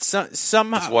 but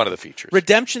somehow It's one of the features.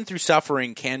 redemption through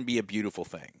suffering can be a beautiful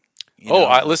thing. You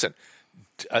know? Listen.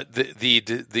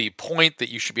 The point that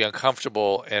you should be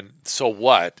uncomfortable and so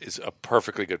what is a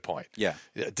perfectly good point. Yeah.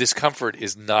 Discomfort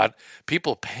is not.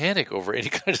 People panic over any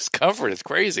kind of discomfort. It's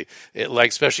crazy.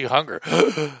 Especially hunger.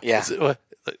 Yeah.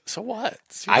 So what?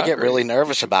 I get hungry. really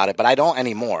nervous about it, but I don't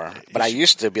anymore. But I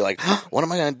used to be like, what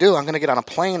am I going to do? I'm going to get on a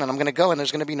plane and I'm going to go and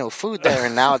there's going to be no food there.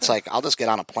 And now it's like, I'll just get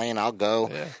on a plane, I'll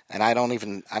go, and I don't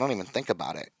even think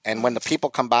about it. And when the people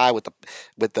come by with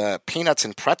the peanuts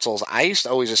and pretzels, I used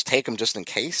to always just take them just in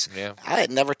case. Yeah. I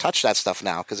had never touched that stuff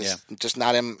now because it's just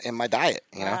not in my diet.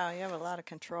 You know. Wow, you have a lot of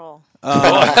control. all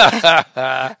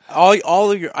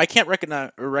of your I can't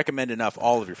recommend enough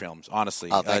all of your films, honestly.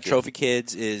 Oh, thank you. Trophy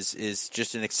Kids is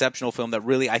just an exceptional film that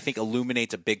really I think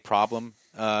illuminates a big problem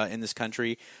in this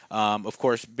country. Of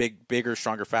course, bigger,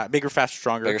 faster,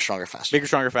 stronger. Bigger, stronger, faster. Bigger,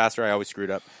 stronger, faster. I always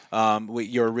screwed up. With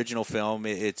your original film,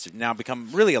 it's now become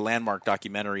really a landmark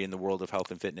documentary in the world of health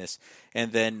and fitness.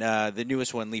 And then the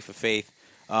newest one, Leap of Faith.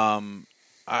 You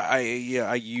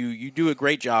do a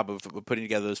great job of putting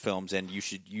together those films, and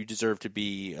you deserve to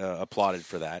be applauded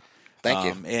for that. Thank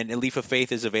you. And A Leaf of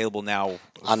Faith is available now.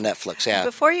 On Netflix, yeah.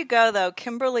 Before you go, though,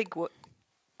 Kimberly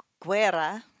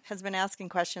Guerra has been asking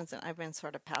questions, and I've been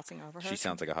sort of passing over her. She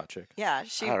sounds like a hot chick. Yeah.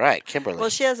 All right, Kimberly. Well,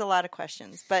 she has a lot of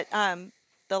questions, but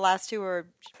the last two were,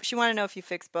 she wanted to know if you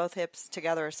fix both hips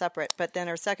together or separate, but then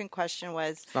her second question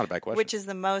was, Not a bad question. which is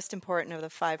the most important of the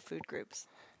 5 food groups?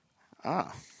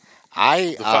 The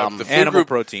food Animal group,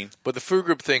 protein. but the food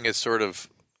group thing is sort of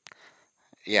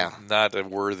yeah. not a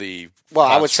worthy. Well,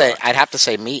 I would say construct. I'd have to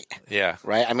say meat. Yeah.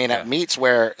 Right. I mean, Yeah. meat's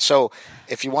where. So,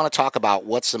 if you want to talk about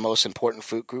what's the most important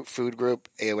food group,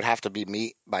 it would have to be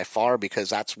meat by far, because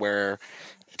that's where,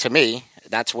 to me,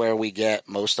 that's where we get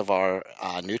most of our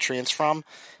nutrients from.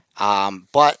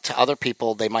 But to other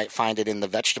people, they might find it in the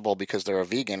vegetable because they're a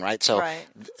vegan, right? So Right.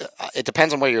 It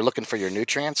depends on where you're looking for your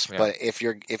nutrients. Yeah. But if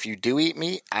you do eat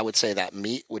meat, I would say that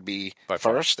meat would be By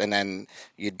far. first, and then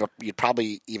you'd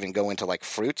probably even go into like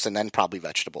fruits, and then probably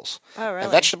vegetables. Oh, really?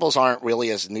 And vegetables aren't really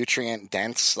as nutrient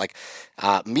dense. Like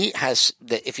meat has.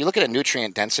 If you look at a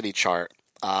nutrient density chart,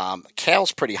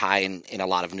 kale's pretty high in a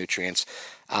lot of nutrients.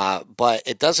 But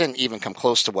it doesn't even come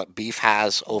close to what beef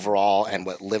has overall, and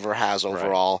what liver has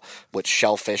overall, what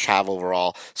shellfish have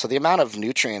overall. So the amount of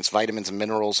nutrients, vitamins and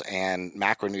minerals and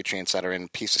macronutrients that are in a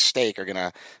piece of steak are going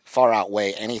to far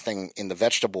outweigh anything in the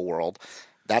vegetable world.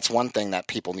 That's one thing that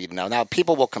people need to know. Now,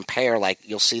 people will compare, like,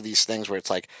 you'll see these things where it's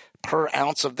like per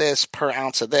ounce of this,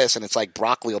 and it's like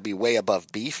broccoli will be way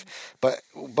above beef. But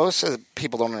most of the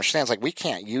people don't understand. It's like we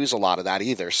can't use a lot of that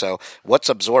either. So what's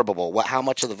absorbable? How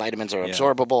much of the vitamins are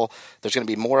absorbable? There's going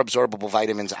to be more absorbable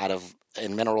vitamins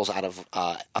and minerals out of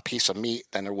a piece of meat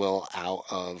than there will out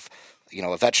of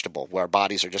a vegetable, where our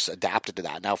bodies are just adapted to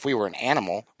that. Now, if we were an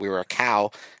animal, we were a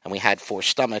cow, and we had 4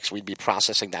 stomachs, we'd be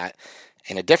processing that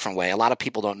in a different way. A lot of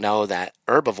people don't know that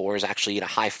herbivores actually eat a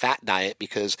high-fat diet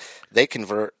because they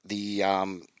convert the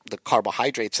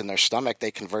carbohydrates in their stomach, they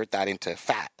convert that into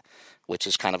fat, which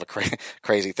is kind of a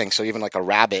crazy thing. So even like a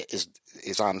rabbit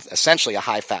is on essentially a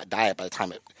high-fat diet by the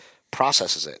time it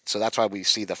processes it. So that's why we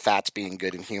see the fats being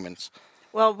good in humans.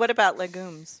 Well, what about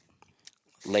legumes?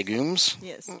 Legumes?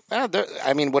 Yes.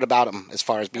 What about them as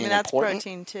far as being that's important?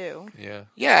 protein too. Yeah.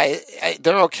 Yeah,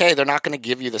 they're okay. They're not going to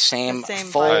give you the same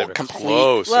full, vitamin. complete.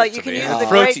 Close. Well, you can use the Protein-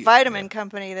 great vitamin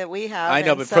company that we have. I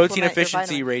know, and but protein supplement your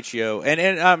efficiency vitamin. ratio,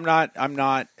 and I'm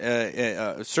not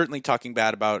certainly talking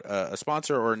bad about a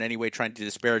sponsor or in any way trying to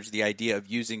disparage the idea of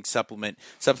using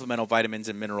supplemental vitamins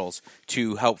and minerals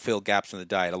to help fill gaps in the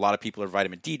diet. A lot of people are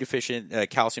vitamin D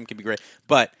deficient. Calcium can be great,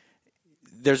 but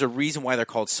there's a reason why they're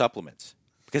called supplements.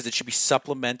 Because it should be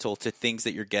supplemental to things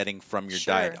that you're getting from your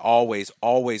diet. Always,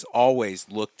 always, always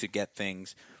look to get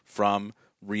things from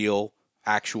real,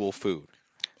 actual food.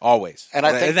 Always. And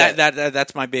I think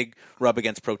that's my big rub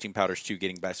against protein powders too.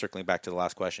 Circling back to the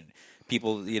last question,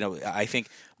 people, I think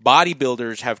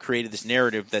bodybuilders have created this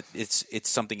narrative that it's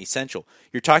something essential.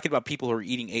 You're talking about people who are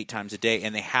eating 8 times a day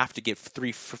and they have to get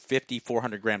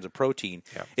 400 grams of protein.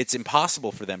 Yeah. It's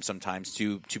impossible for them sometimes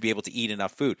to be able to eat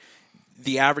enough food.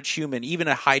 The average human, even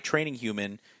a high training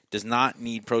human, does not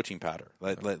need protein powder.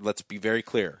 Let's be very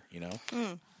clear. Yeah,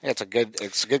 it's a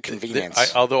good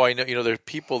convenience. Although I know, there are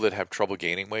people that have trouble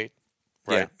gaining weight,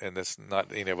 right? Yeah. And that's not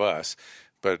any of us,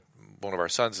 but one of our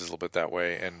sons is a little bit that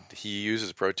way, and he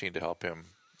uses protein to help him.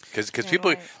 Because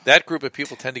people, that group of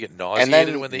people tend to get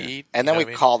nauseated when they eat. And then we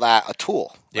call that a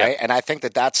tool, Yeah. right? And I think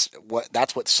that's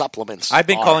what supplements I've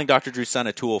been are. calling Dr. Drew's son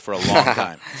a tool for a long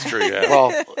time. It's true, yeah.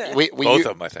 Well, we Both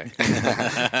of them, I think.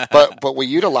 but we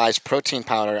utilize protein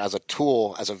powder as a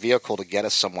tool, as a vehicle to get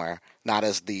us somewhere, not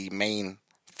as the main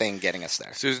thing getting us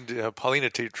there. Susan,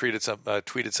 Paulina tweeted something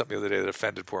the other day that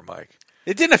offended poor Mike.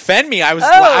 It didn't offend me. I was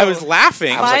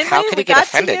laughing. I was like, how could he get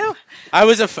offended? I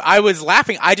was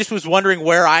laughing. I just was wondering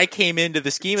where I came into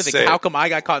the scheme of things. Say it. How come I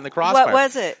got caught in the crossfire? What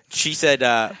was it? She said,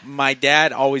 my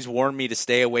dad always warned me to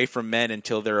stay away from men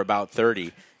until they're about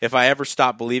 30. If I ever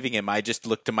stopped believing him, I just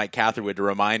looked to Mike Catherwood to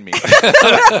remind me. Think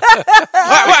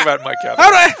about Mike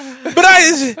Catherwood.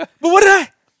 But what did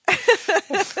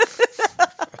I?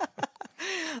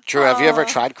 Drew, have you ever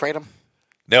tried kratom?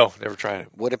 No, never tried it.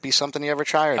 Would it be something you ever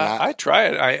try or not? I try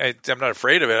it. I'm not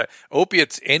afraid of it.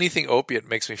 Opiates, anything opiate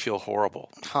makes me feel horrible.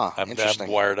 Huh, I'm interesting.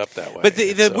 wired up that way. But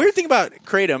the So weird thing about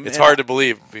kratom, it's hard to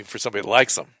believe for somebody that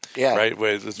likes them. Yeah. Right?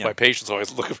 My patients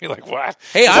always look at me like, what?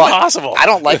 Hey, it's I'm impossible. I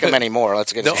don't like them anymore.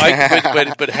 Let's get No,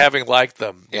 but having liked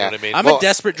them, you know what I mean? I'm a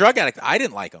desperate drug addict. I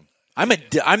didn't like them.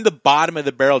 I'm the bottom of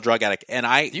the barrel drug addict, and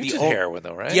You did heroin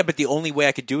though, right? Yeah, but the only way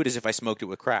I could do it is if I smoked it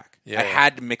with crack. Yeah. I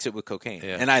had to mix it with cocaine,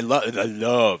 Yeah. and I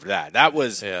loved that. That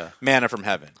was Yeah. manna from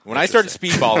heaven. When I started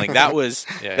speedballing, that was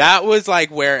that was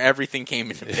like where everything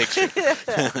came into the picture.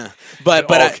 Came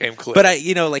but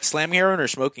I, like slamming heroin or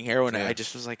smoking heroin, Yeah. I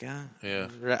just was like, Yeah.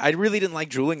 I really didn't like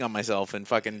drooling on myself and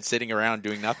fucking sitting around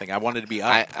doing nothing. I wanted to be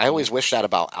up. I always wish that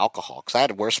about alcohol, because I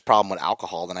had a worse problem with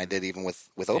alcohol than I did even with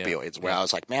opioids, where I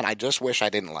was like, man, I just wish I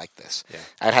didn't like this. Yeah.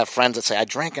 I'd have friends that say, I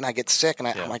drink and I get sick, and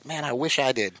I'm like, man, I wish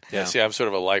I did. Yeah, see, I'm sort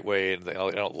of a lightweight, and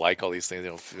I don't like all these things. They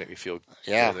don't make me feel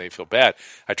Yeah. good, they feel bad.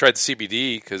 I tried the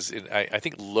CBD because I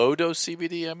think low-dose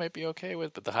CBD I might be okay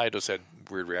with, but the high dose had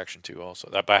weird reaction to also.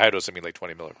 By high dose, I mean like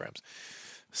 20 milligrams.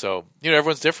 So,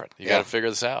 everyone's different. You got to figure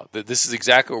this out. This is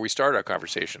exactly where we started our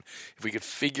conversation. If we could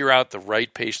figure out the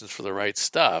right patients for the right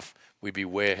stuff, we'd be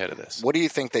way ahead of this. What do you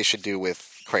think they should do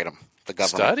with Kratom, the government?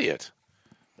 Study it.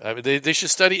 I mean, they should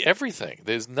study everything.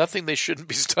 There's nothing they shouldn't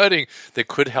be studying that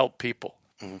could help people.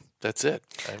 That's it.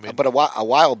 I mean, But a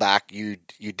while back, you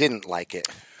didn't like it.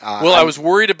 I was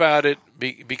worried about it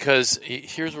because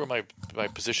here's where my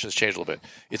position has changed a little bit.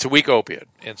 It's a weak opiate,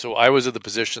 and so I was in the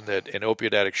position that an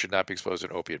opiate addict should not be exposed to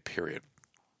an opiate, period.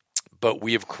 But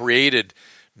we have created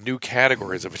new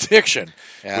categories of addiction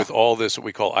with all this what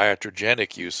we call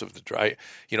iatrogenic use of the drug.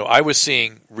 I was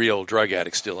seeing real drug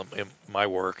addicts still in my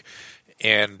work,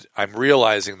 and I'm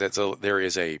realizing that there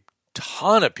is a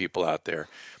ton of people out there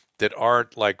that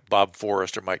aren't like Bob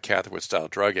Forrest or Mike Catherwood style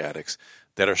drug addicts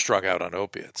that are strung out on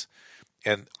opiates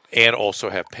and also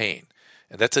have pain.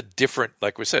 And that's a different,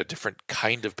 like we said, a different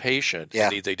kind of patient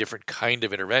that needs a different kind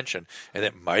of intervention. And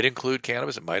that might include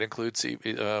cannabis. It might include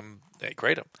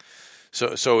kratom.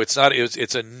 So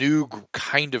it's a new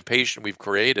kind of patient we've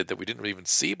created that we didn't even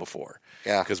see before.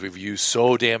 Yeah. Because we've used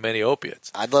so damn many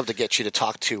opiates. I'd love to get you to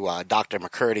talk to Dr.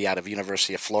 McCurdy out of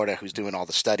University of Florida, who's doing all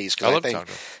the studies. I love talking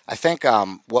to him. I think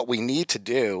what we need to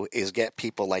do is get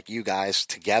people like you guys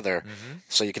together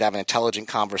so you could have an intelligent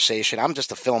conversation. I'm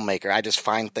just a filmmaker. I just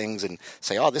find things and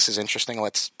say, oh, this is interesting.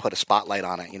 Let's put a spotlight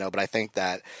on it. But I think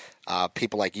that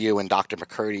people like you and Dr.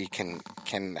 McCurdy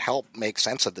can help make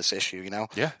sense of this issue,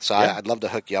 Yeah. So Yeah. I'd love to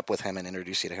hook you up with him and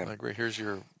introduce you to him. I agree. Here's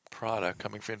your product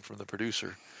coming in from the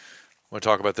producer. Want to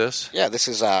talk about this? Yeah, this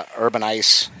is Urban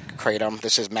Ice Kratom.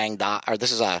 This is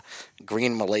this is a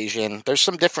Green Malaysian. There's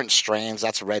some different strains.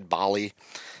 That's Red Bali.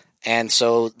 And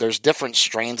so there's different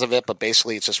strains of it, but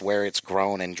basically it's just where it's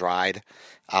grown and dried.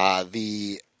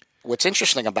 What's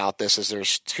interesting about this is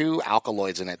there's 2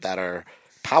 alkaloids in it that are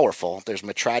powerful. There's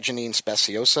metragenine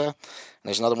speciosa, and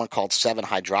there's another one called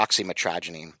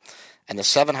 7-hydroxymetragenine. And the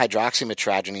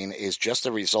 7-hydroxymetragenine is just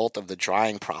a result of the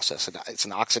drying process. It's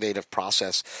an oxidative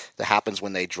process that happens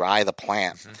when they dry the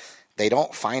plant. They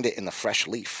don't find it in the fresh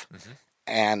leaf.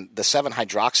 And the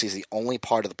 7-hydroxy is the only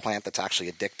part of the plant that's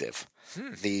actually addictive.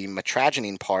 The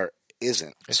metragenine part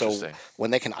isn't. So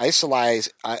when they can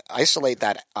isolate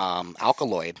that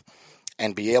alkaloid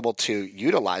and be able to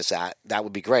utilize that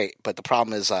would be great. But the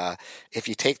problem is if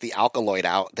you take the alkaloid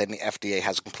out, then the FDA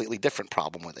has a completely different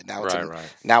problem with it. Now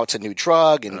it's a new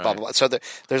drug and blah, blah, blah. So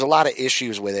there's a lot of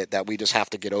issues with it that we just have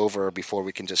to get over before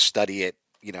we can just study it,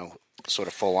 sort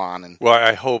of full on. And well,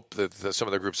 I hope that some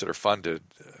of the groups that are funded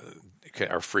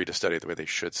are free to study it the way they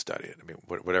should study it. I mean,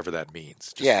 whatever that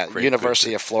means.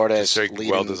 University of Florida is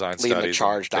leading the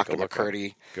charge. Dr.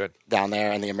 McCurdy down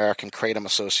there, and the American Kratom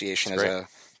Association is a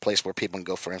place where people can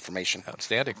go for information.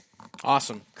 Outstanding.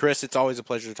 Awesome. Chris, it's always a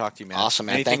pleasure to talk to you, man. Awesome,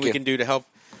 man. Anything Thank we you. can do to help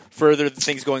further the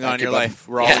things going on in your life,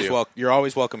 you're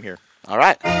always welcome here. All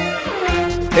right.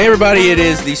 Hey, everybody, it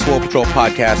is the Swole Patrol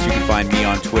Podcast. You can find me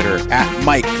on Twitter at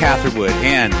Mike Catherwood,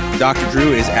 and Dr.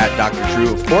 Drew is at Dr.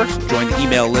 Drew, of course. Join the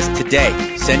email list today.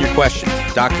 Send your questions,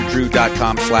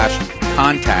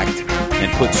 drdrew.com/contact,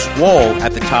 and put Swole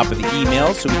at the top of the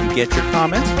email so we can get your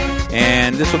comments.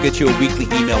 And this will get you a weekly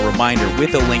email reminder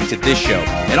with a link to this show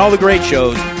and all the great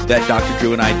shows that Dr.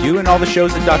 Drew and I do, and all the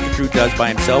shows that Dr. Drew does by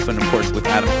himself, and of course with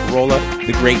Adam Carolla,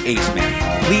 the great Ace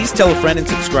Man. Please tell a friend and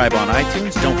subscribe on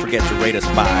iTunes. Don't forget to rate us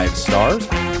 5 stars.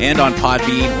 And on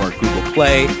Podbean or Google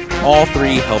Play. All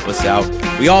 3 help us out.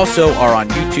 We also are on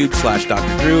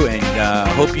YouTube/Dr. Drew, and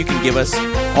hope you can give us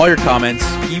all your comments,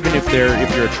 even if you're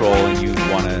a troll and you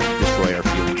want to destroy our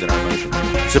feelings and our emotions.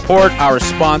 Support our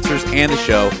sponsors and the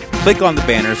show. Click on the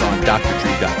banners on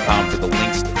drdrew.com for the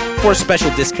links for special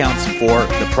discounts for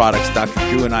the products Dr.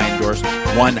 Drew and I endorse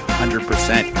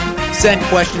 100%. Send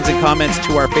questions and comments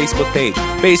to our Facebook page,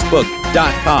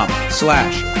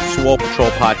 facebook.com/Swole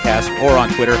Patrol Podcast, or on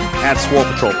Twitter @Swole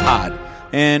Patrol Pod.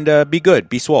 And be good,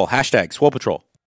 be swole. #Swole Patrol.